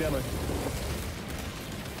not waste all the ammo.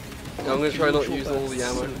 I'm gonna try not to use all the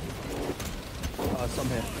ammo. Some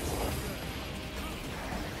here.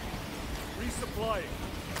 Resupplying.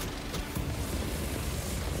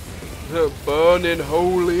 Burning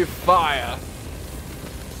holy fire.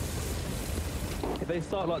 If they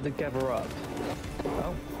start like to gather up.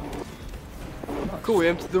 Oh. Cool, we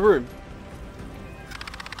emptied the room.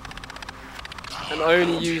 And I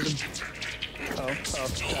only used.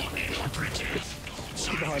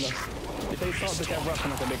 Keep behind us. If they start to gather up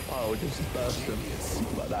in like a big pile, just burst them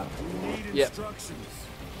like that. Need Yep. instructions.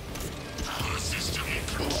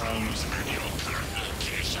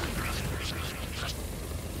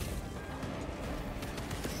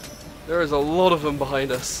 There is a lot of them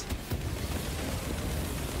behind us.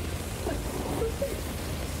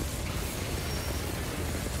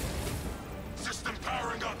 System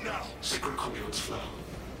powering up now. Sacred conduits flow.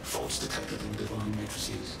 Faults detected in divine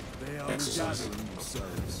matrices. They are Exercising. gathering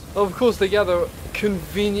themselves. Oh, of course, they gather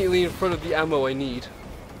conveniently in front of the ammo I need.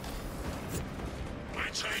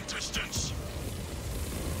 Maintain distance.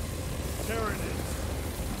 Tyranids.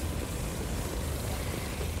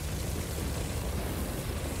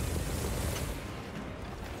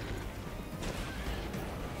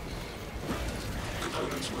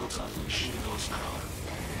 Components will time machine horsepower.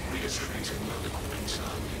 Redistributing load equipping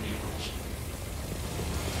time enables.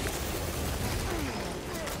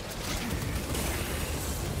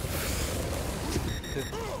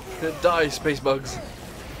 Die, space bugs.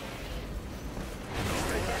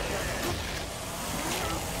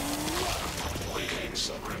 Weakening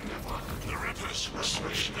submarine network. The Rippers.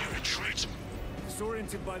 Restoration area retreat.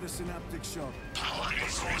 Disoriented by the synaptic shock. Power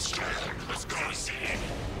is restored. Let's go.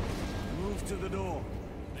 Move to the door.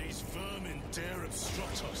 These vermin dare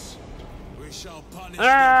obstruct us. We shall punish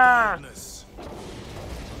Ah! their boldness.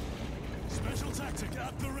 Special tactic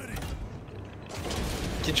at the ready.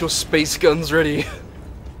 Get your space guns ready.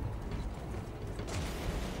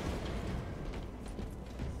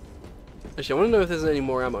 Actually, I want to know if there's any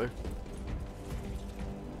more ammo.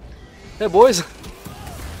 Hey, boys.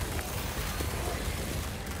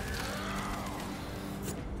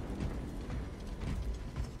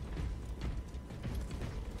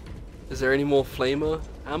 Is there any more flamer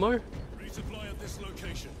ammo? Resupply at this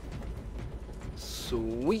location.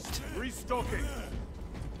 Sweet. Restocking.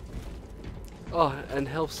 Oh, and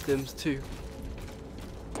health stims too.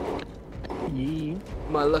 Yeah.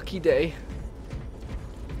 My lucky day.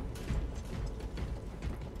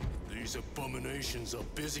 These abominations are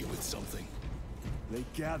busy with something. They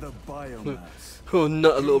gather biomass. Oh,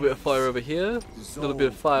 not a little bit of fire over here. A little bit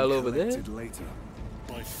of fire Dissolved over and there. collected later.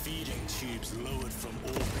 By feeding tubes lowered from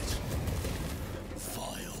orbit.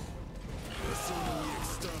 Vile. The sooner we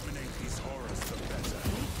exterminate these horrors, the better.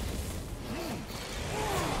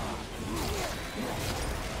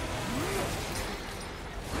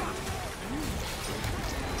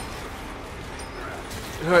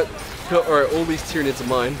 Alright, all these Tyranids are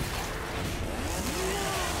mine.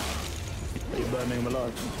 You're burning them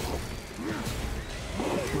alive.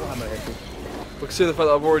 What ammo here? Well, considering the fact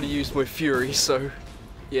that I've already used my Fury, so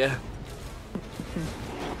yeah.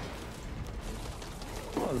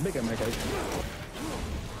 Oh, the big ammo case.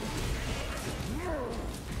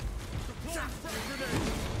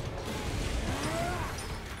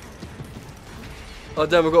 Oh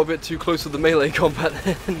damn, I got a bit too close with the melee combat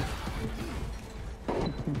then.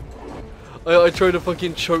 I tried to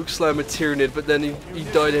fucking choke slam a Tyranid, but then he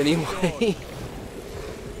died anyway.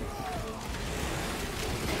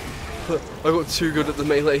 I got too good at the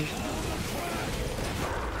melee.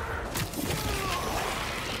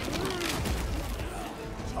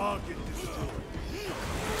 Target destroyed.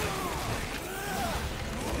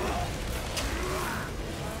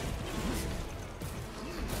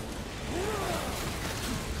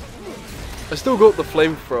 I still got the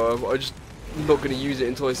flamethrower, I just not going to use it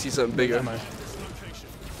until I see something bigger. Ammo.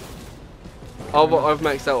 I've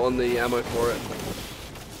maxed out on the ammo for it.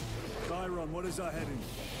 Chiron, what is our heading?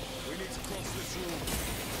 We need to cross this room.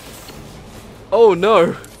 Oh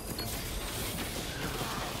no!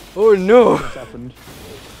 Oh no! What's happened?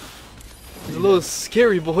 The little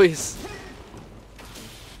scary boys.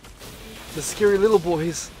 The scary little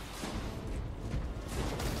boys.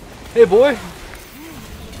 Hey boy!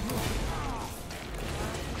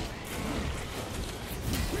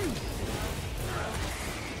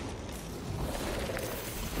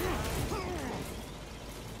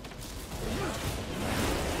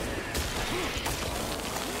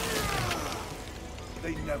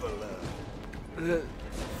 They never learn.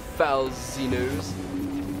 Foul Xenos.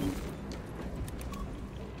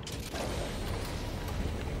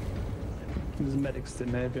 There's medics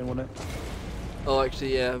in there if you want it. Oh,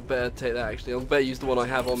 actually, yeah, better take that. Actually, I'll better use the one I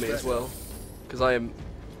have on me as well, because I am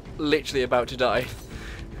literally about to die.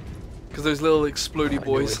 Because those little explodey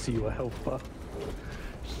boys. I see you a health bar.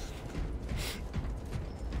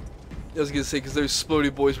 I was gonna say, because those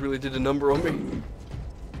explodey boys really did a number on me.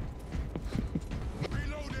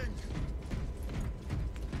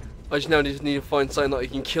 I just now just need to find something that I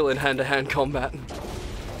can kill in hand-to-hand combat.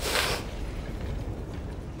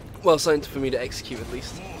 Well, something for me to execute at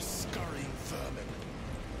least. More scurrying vermin.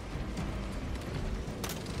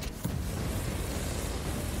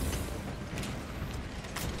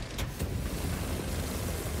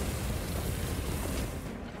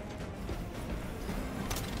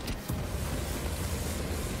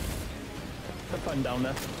 Have fun down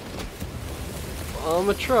there. I'm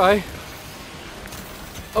gonna try.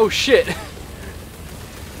 Oh shit!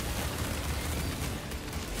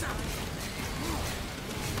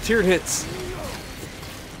 Tiered hits.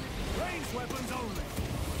 Ranged weapons only.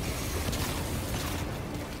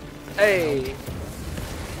 Hey!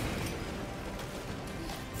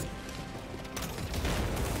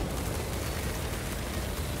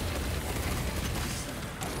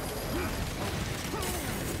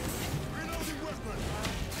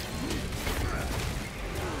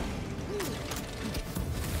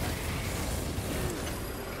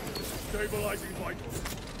 Stabilizing vitals.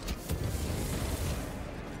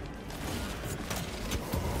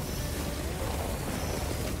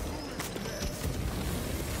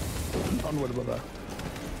 Onward, brother.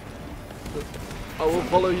 I will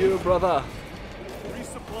follow you, brother.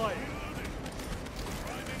 Resupplying.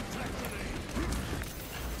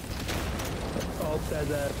 Oh,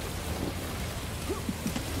 there's a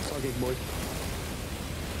psychic boy.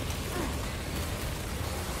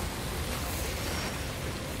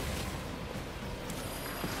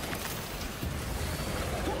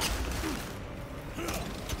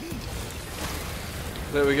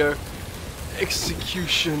 There we go.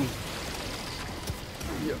 Execution.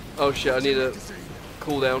 Yeah. Oh shit, I need a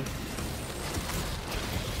cooldown.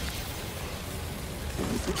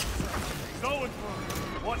 Going for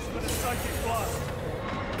it. Watch for the psychic blast.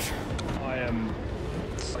 I am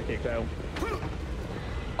psychic now.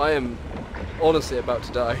 I am honestly about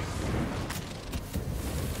to die.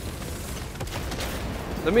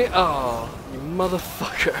 Let me. Ah, you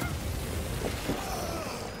motherfucker.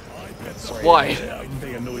 Sorry, Why? Yeah,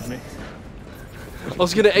 they annoyed me. I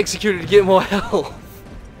was gonna execute it to get more health.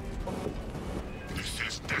 This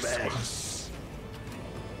is disgrace.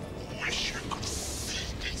 Wish you could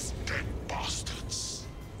see these dead bastards.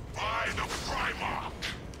 By the Primarch,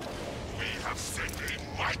 we have sent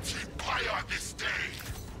a mighty pyre this day.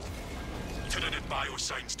 Tyranid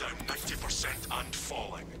biosigns down 90% and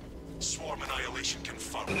falling. Swarm annihilation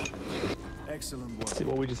confirmed. Excellent work. See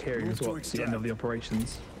what we're just hearing Move is to what's the end of the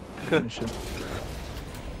operations. Mission.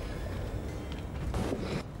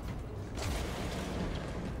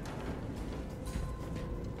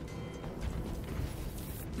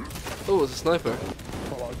 Oh, it's a sniper.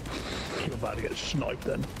 Oh, you're about to get sniped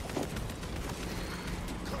then.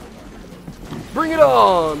 Bring it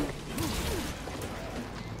on!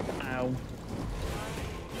 Ow.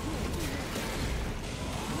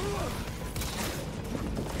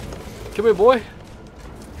 Come here, boy.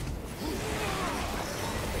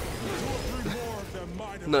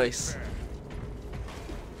 Nice.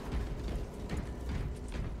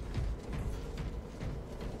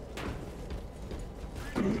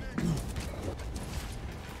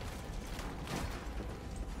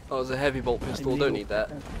 Oh, it's a heavy bolt pistol. Don't need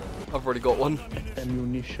that. I've already got one.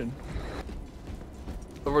 Ammunition.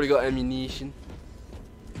 I've already got ammunition.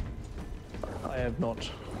 I have not.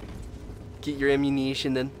 Get your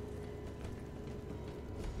ammunition then.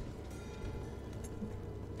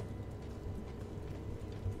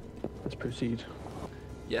 Let's proceed.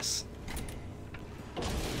 Yes.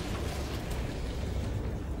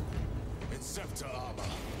 Inceptor armor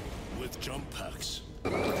with jump packs.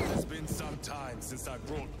 It's been some time since I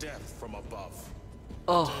brought death from above.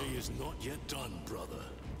 Oh. The day is not yet done, brother.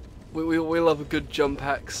 We love a good jump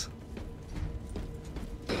packs.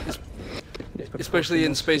 Especially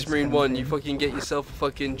in Space Marine 1, you fucking get yourself a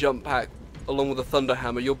fucking jump pack along with a thunder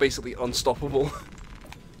hammer, you're basically unstoppable.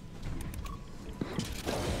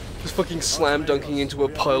 Just fucking slam dunking into a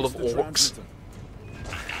pile of orcs.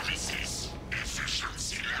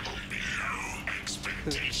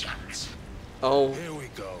 Oh. Here we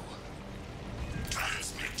go.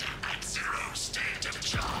 Transmitter at 0 state of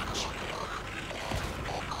charge.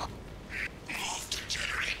 Move to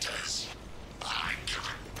generators. I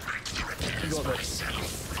can't break the repairs myself.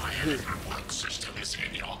 Fire work systems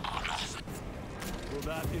in your honor. Will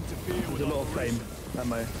that interfere with There's a lot of flame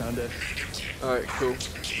ammo down there. Alright, cool.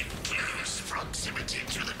 Keep close proximity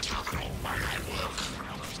to the terminal while I work.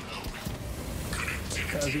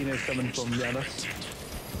 Xeno's coming from Yana.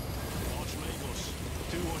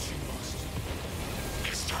 Do what you must.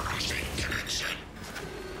 Establishing connection.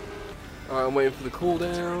 Alright, I'm waiting for the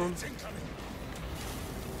cooldown.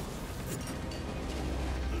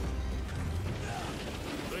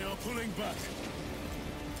 They are pulling back.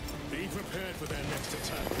 Be prepared for their next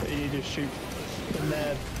attack. You need to shoot the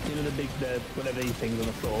neb, you know the big neb, whatever these things on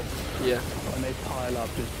the floor. Yeah. When they pile up,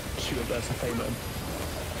 just shoot a burst of flame at them.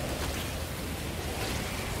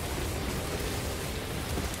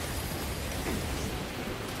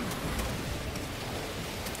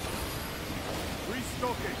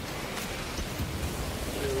 restocking.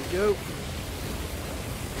 There we go.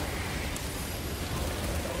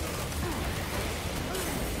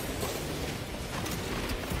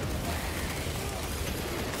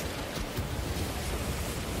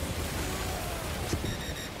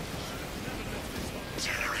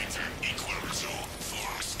 Generator equal to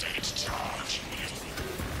full state charge.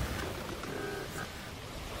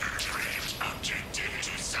 Activate objective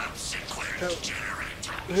to subsequent generator.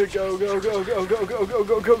 Go, go, go, go, go, go, go, go,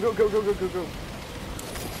 go, go, go, go, go, go, go.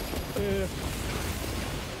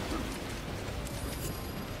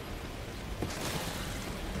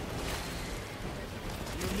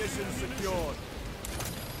 Munitions secured.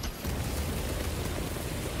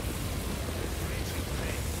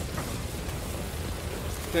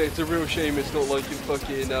 Yeah, it's a real shame it's not like in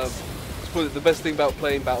fucking, the best thing about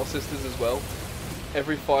playing Battle Sisters as well,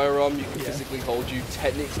 every firearm you can physically hold, you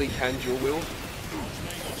technically can dual wield.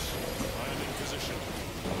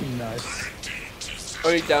 Nice.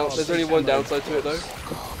 There's only one downside to it though,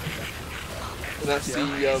 and that's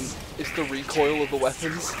it's the recoil of the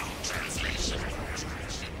weapons.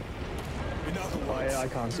 I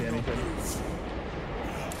can't see anything.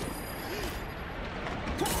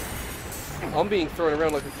 I'm being thrown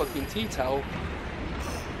around like a fucking tea towel.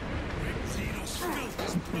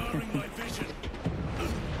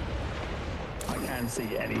 I can't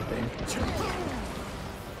see anything.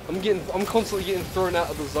 I'm constantly getting thrown out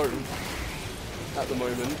of the zone at the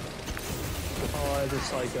moment. Oh, there's a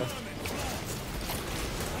psycho.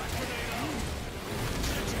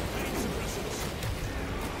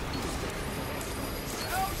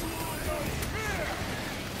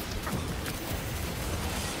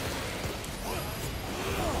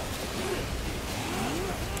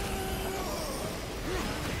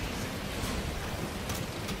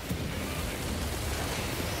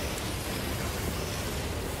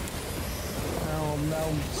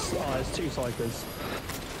 Oh, it's two psychos.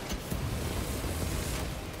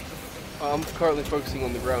 I'm currently focusing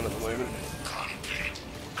on the ground at the moment. Complete.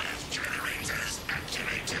 Generators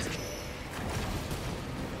activated.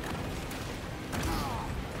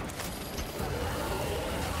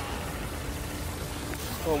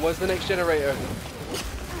 Come on, where's the next generator?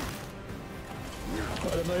 I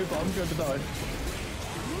don't know, but I'm going to die.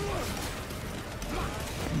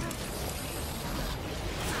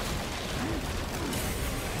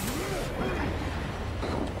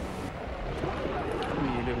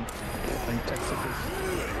 You little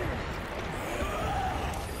testicles.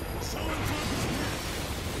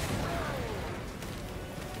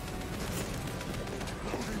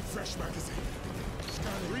 Fresh magazine.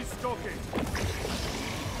 Scanning. Restocking.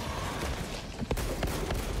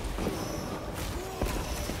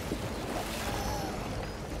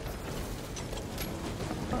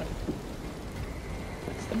 Right.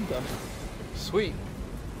 I'm done. Sweet.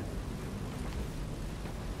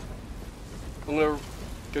 I'm gonna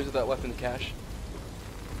go to that weapon cache.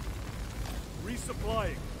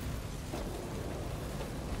 Resupplying.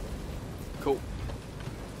 Cool.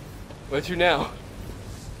 Where to now?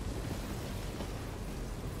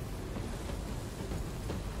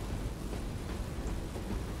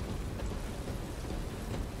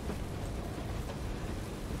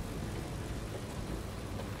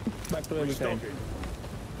 Back to where we came.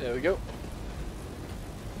 There we go.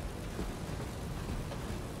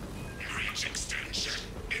 Reach extension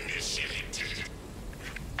initiated.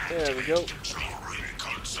 There we go. Control room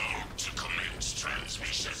console to commence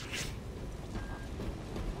transmission.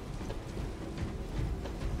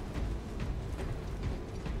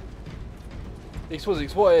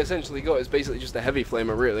 What I essentially got is basically just a heavy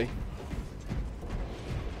flamer, really.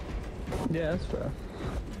 Yeah, that's fair.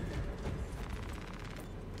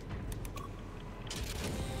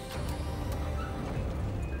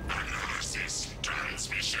 Analysis.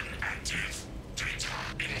 Transmission active. Data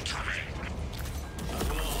incoming. At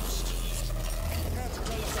last. Can't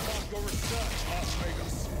tell us about your research,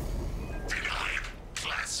 Archmagus. Denied.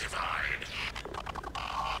 Classified.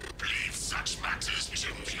 Leave such matters to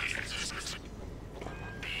me.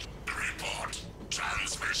 Report.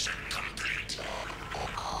 Transmission complete.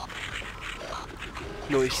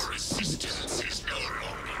 Nice. Resistance is no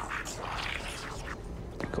longer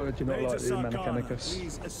required. God, do you not like the Major Sarkana, Mechanicus?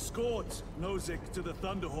 please escort Nozick to the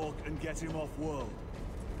Thunderhawk and get him off world.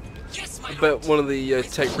 Yes, my I lord. bet one of the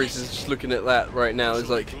tech priests is just looking at that right now. He's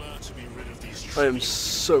like, Glad to be rid of these I am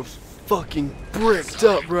so fucking bricked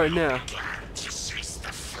up right now. Glad to cease the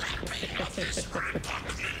flapping of this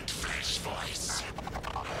repugnant fresh voice.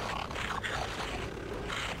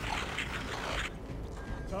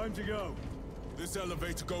 Time to go. This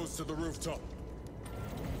elevator goes to the rooftop.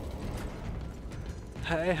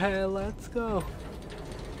 Hey, let's go.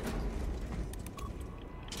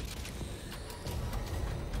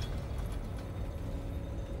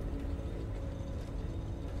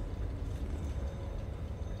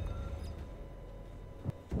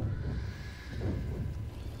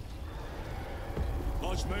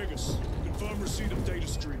 Archmagus, confirm receipt of data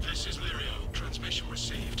stream. This is Lirio. Transmission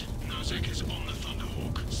received. Nozick is on the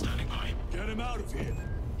Thunderhawk. Standing by. Get him out of here.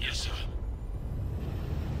 Yes, sir.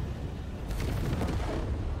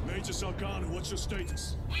 Major Sarkana, what's your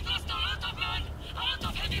status? We've lost a lot of men, a lot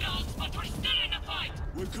of heavy rounds, but we're still in the fight.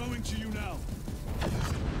 We're coming to you now.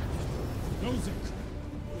 Nozick,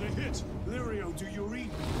 they hit. Lirio, do you read?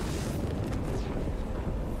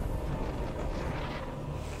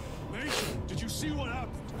 Major, did you see what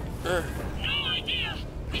happened? No idea.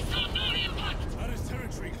 We saw no impact. That is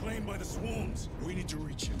territory claimed by the swarms. We need to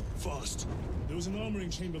reach him, fast. There was an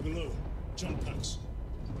armoring chamber below. Jump packs.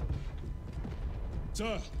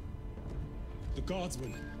 Sir, the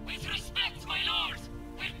guardsmen. With respect, my lord,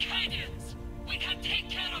 we're Cadians. We can take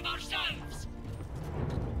care of ourselves.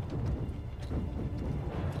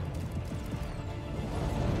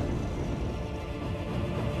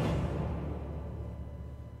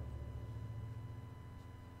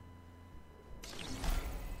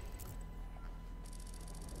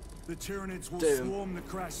 The Tyranids will Damn. swarm the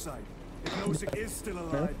crash site. If Nozick is still No,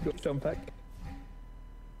 alive, got jump pack.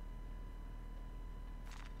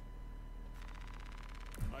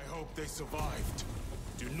 I hope they survived.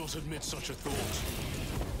 Do not admit such a thought.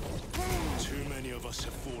 Too many of us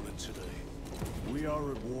have fallen today. we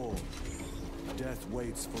are at war. Death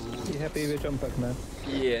waits for all. You happy with your jump pack, man?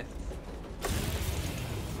 Yeah.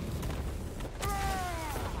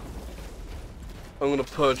 I'm gonna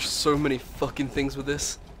purge so many fucking things with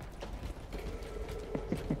this.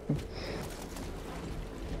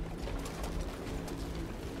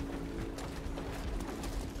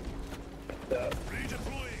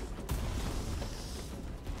 Redeploying.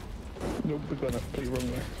 Nope, we're going completely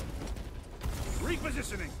wrong way.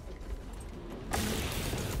 Repositioning.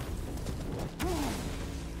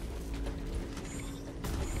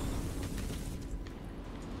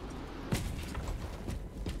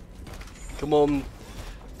 Come on.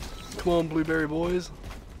 Come on, blueberry boys.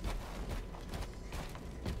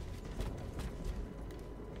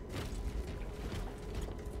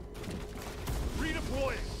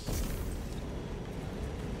 Redeploying.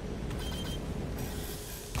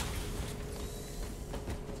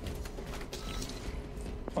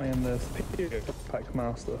 I am the superior pack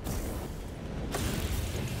master.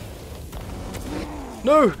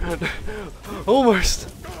 No! Almost!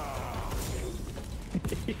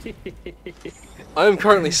 I am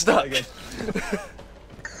currently stuck.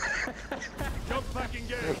 Jump back and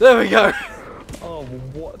get. There we go! Oh,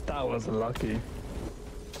 what? That was lucky.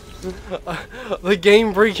 The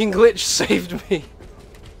game breaking glitch saved me.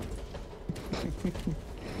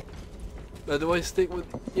 Now, do I stick with...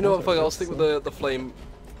 You know what, fuck, I'll stick with the flame.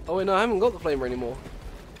 Oh wait, no, I haven't got the flamer anymore.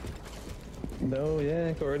 No,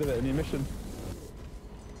 yeah, got rid of it in your mission.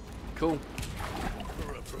 Cool.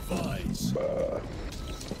 Provides. Oh,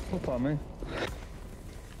 pardon me.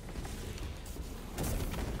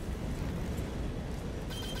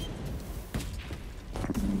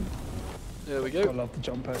 There we I go. love the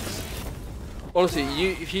jump packs. Honestly,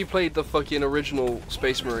 if you played the fucking original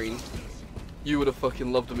Space Marine, you would have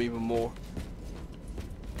fucking loved them even more.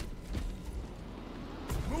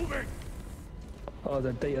 Moving. Oh,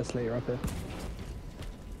 the data slayer up here.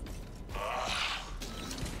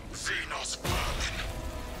 Xenos purgin.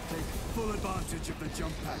 Take full advantage of the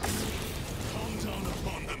jump packs. Come down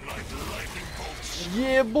upon them like lightning bolts.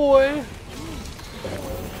 Yeah, boy!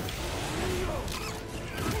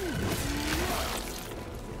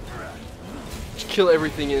 Just kill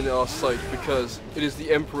everything in our sight because it is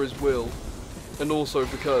the Emperor's will, and also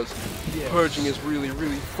because purging is really,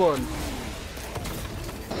 really fun.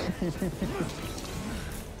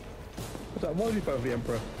 Why did you vote for the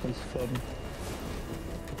Emperor? It was fun.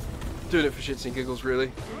 Doing it for shits and giggles,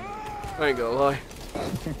 really. I ain't gonna lie.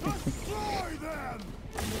 Destroy them.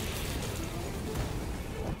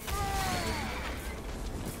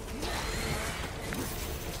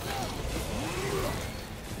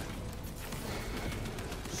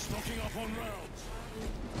 Stocking up on rounds.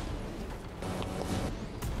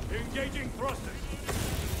 Engaging thrusters.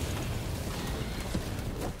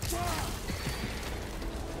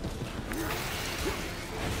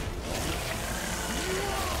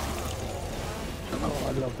 Oh,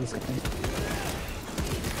 I love this game.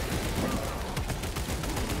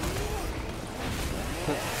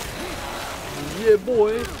 Yeah,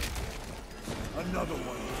 boy! Another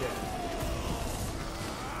one again.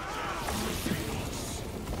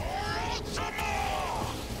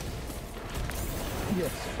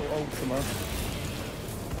 Yes, for Ultima.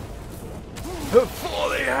 For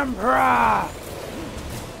the Emperor!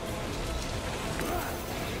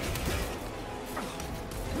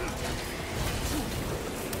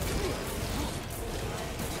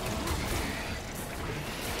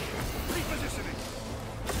 Repositioning.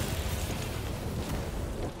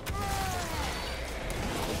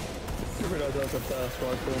 You realise that was a burst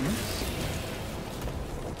rifle on this?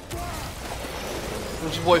 I'm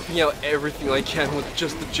just wiping out everything I can with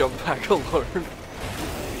just the jump pack alone. Fair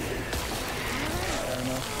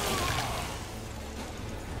enough.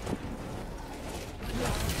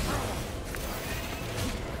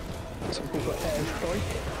 So we've got airstrike.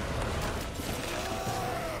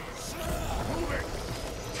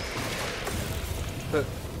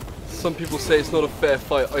 Some people say it's not a fair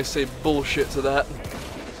fight, I say bullshit to that.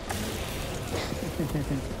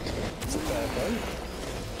 It's a fair fight.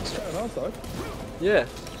 It's fair enough though. Yeah.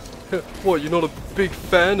 What, you're not a big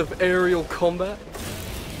fan of aerial combat?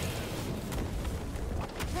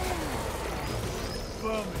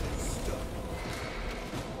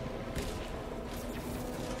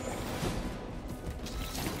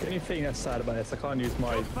 The only thing that's sad about this, I can't use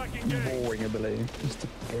my boring ability just to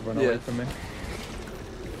get everyone away from me.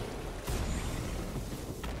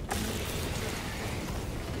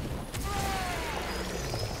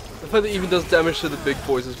 The fact that it even does damage to the big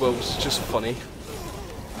boys as well was just funny.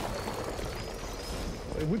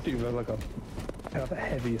 It would do like a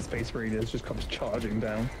heavy Space Marine just comes charging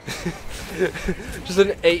down. Just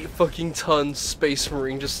an 8 fucking ton Space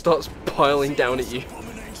Marine just starts piling down at you.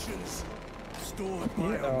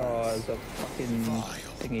 Yeah, oh, there's a fucking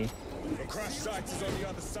thingy. The crash site is on the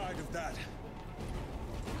other side of that.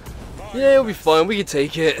 Yeah, it'll be fine, we can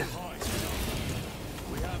take it.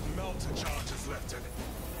 We have melter charges left in it.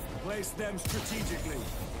 Place them strategically.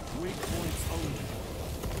 Weak points only.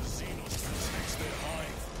 The Xenos protects their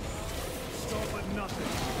hive. Stop at nothing.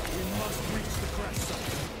 We must reach the crash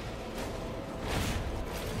site.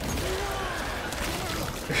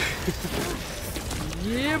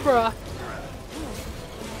 Yeah, bruh.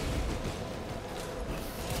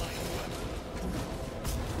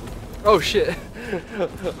 Oh shit!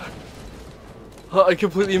 I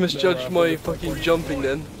completely misjudged my fucking jumping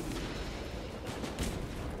then.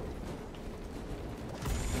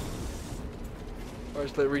 Alright,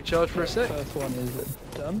 just let it recharge for a sec. First one is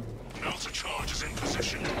done. Melter charge is in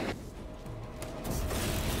position.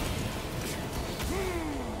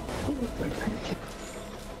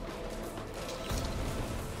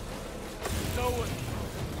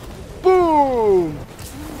 Boom!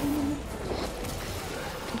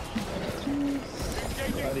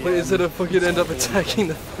 Wait, instead of fucking end up attacking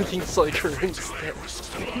the fucking Psyker instead.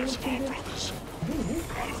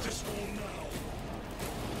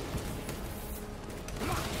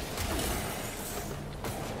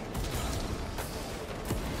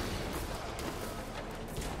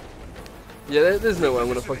 Yeah, there's no way I'm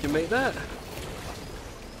gonna fucking make that.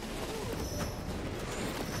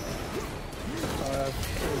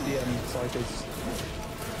 DM Psychers.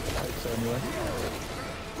 I hope so anyway.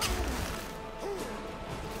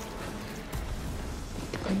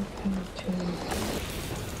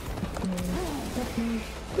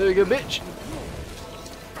 There we go, bitch.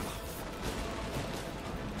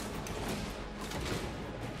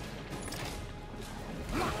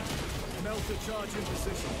 Melter charge in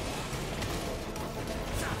position.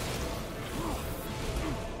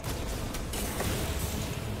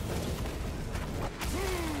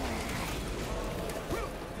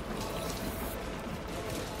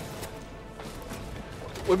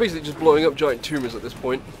 We're basically just blowing up giant tumors at this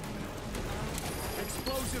point.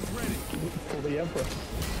 Explosive ready. For the Emperor.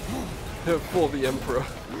 For the Emperor.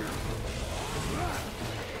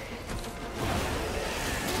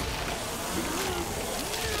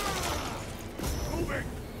 Moving.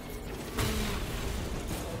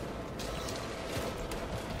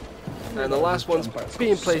 And the last one's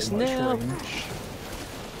being placed now.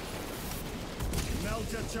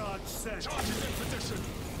 Melter charge set. Charge is in position.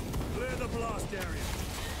 Clear the blast area.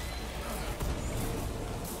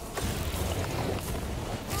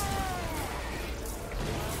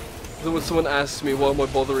 Then when someone asks me why am I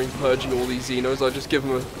bothering purging all these Xenos, I just give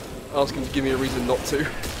them ask them to give me a reason not to.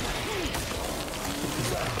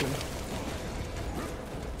 Exactly.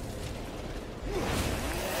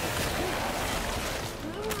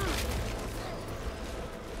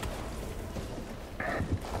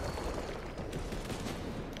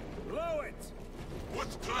 Blow it.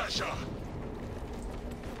 With pleasure.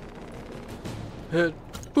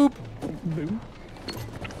 Boop. Boom.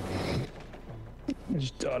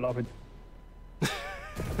 I love it.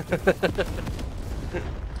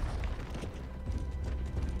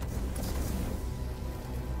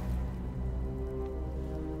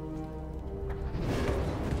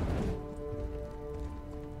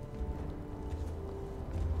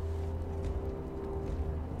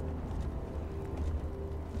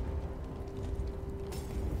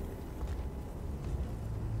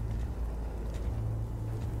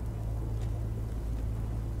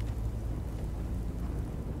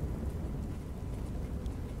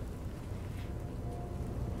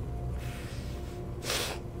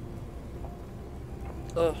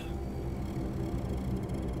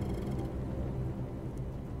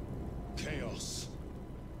 Chaos.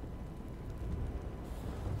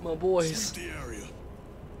 My boys. Sweep the area.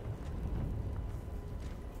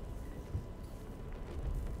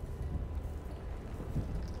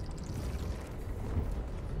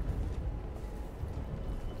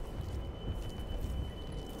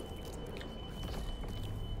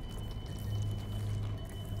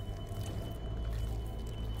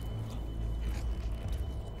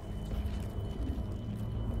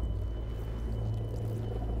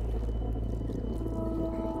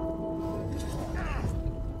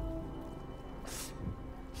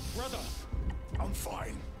 Brother! I'm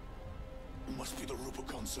fine. It must be the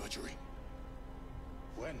Rubicon surgery.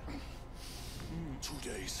 When? 2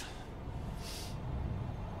 days.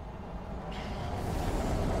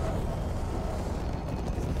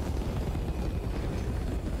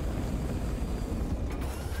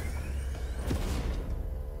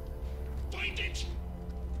 Find it!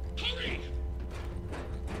 Hurry!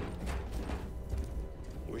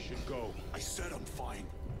 We should go. I said I'm fine.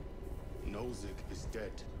 Nozick is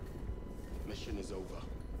dead. Mission is over.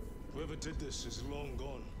 Whoever did this is long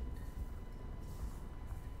gone.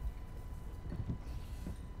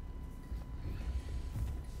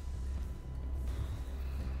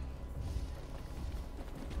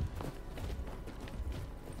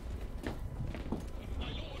 My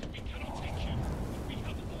lord, we cannot take you. We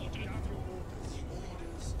have ordered. The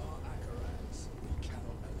orders are Akarans. We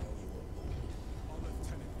cannot allow you aboard. Our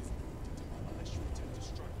lieutenant is wounded. Unless you attempt to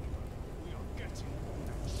strike me, we are getting on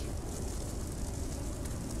that ship.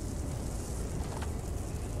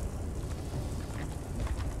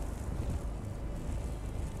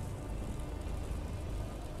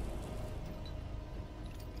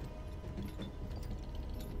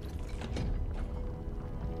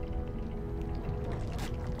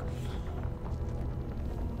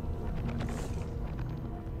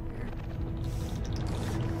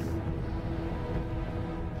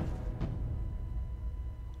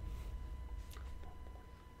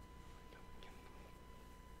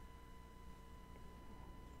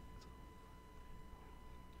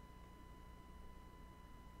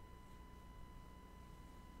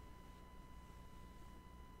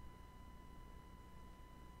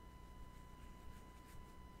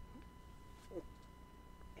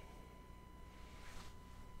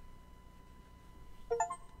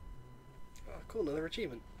 Cool, another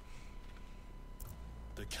achievement.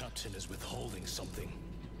 The captain is withholding something.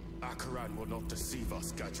 Akaran will not deceive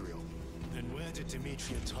us, Gadriel. Then where did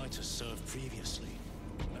Dimitri and Titus serve previously?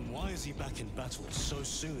 And why is he back in battle so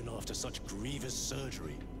soon after such grievous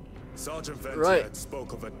surgery? Sergeant Ventiad Right.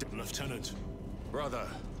 spoke of a Lieutenant, brother.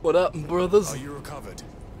 What up, brothers? Are you recovered?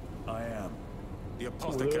 I am. The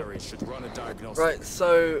apothecary should run a diagnostic. Right,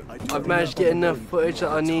 so I've managed to get enough footage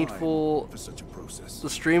that I need for such a process. the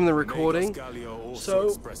stream, the recording. Gallio also So,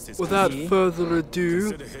 expressed his without concern. further ado,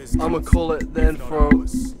 Consider his I'm gonna call it then for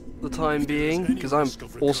the time being, because I'm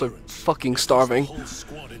also fucking starving. whole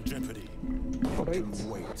squad in jeopardy.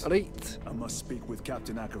 Wait. Alright. I must speak with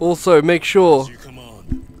Captain Acker. Also, make sure You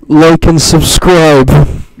command. like and subscribe.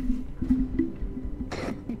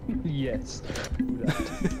 Yes.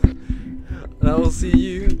 And I will see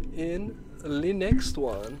you in the next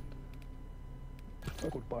one.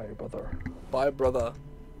 Goodbye, brother. Bye, brother.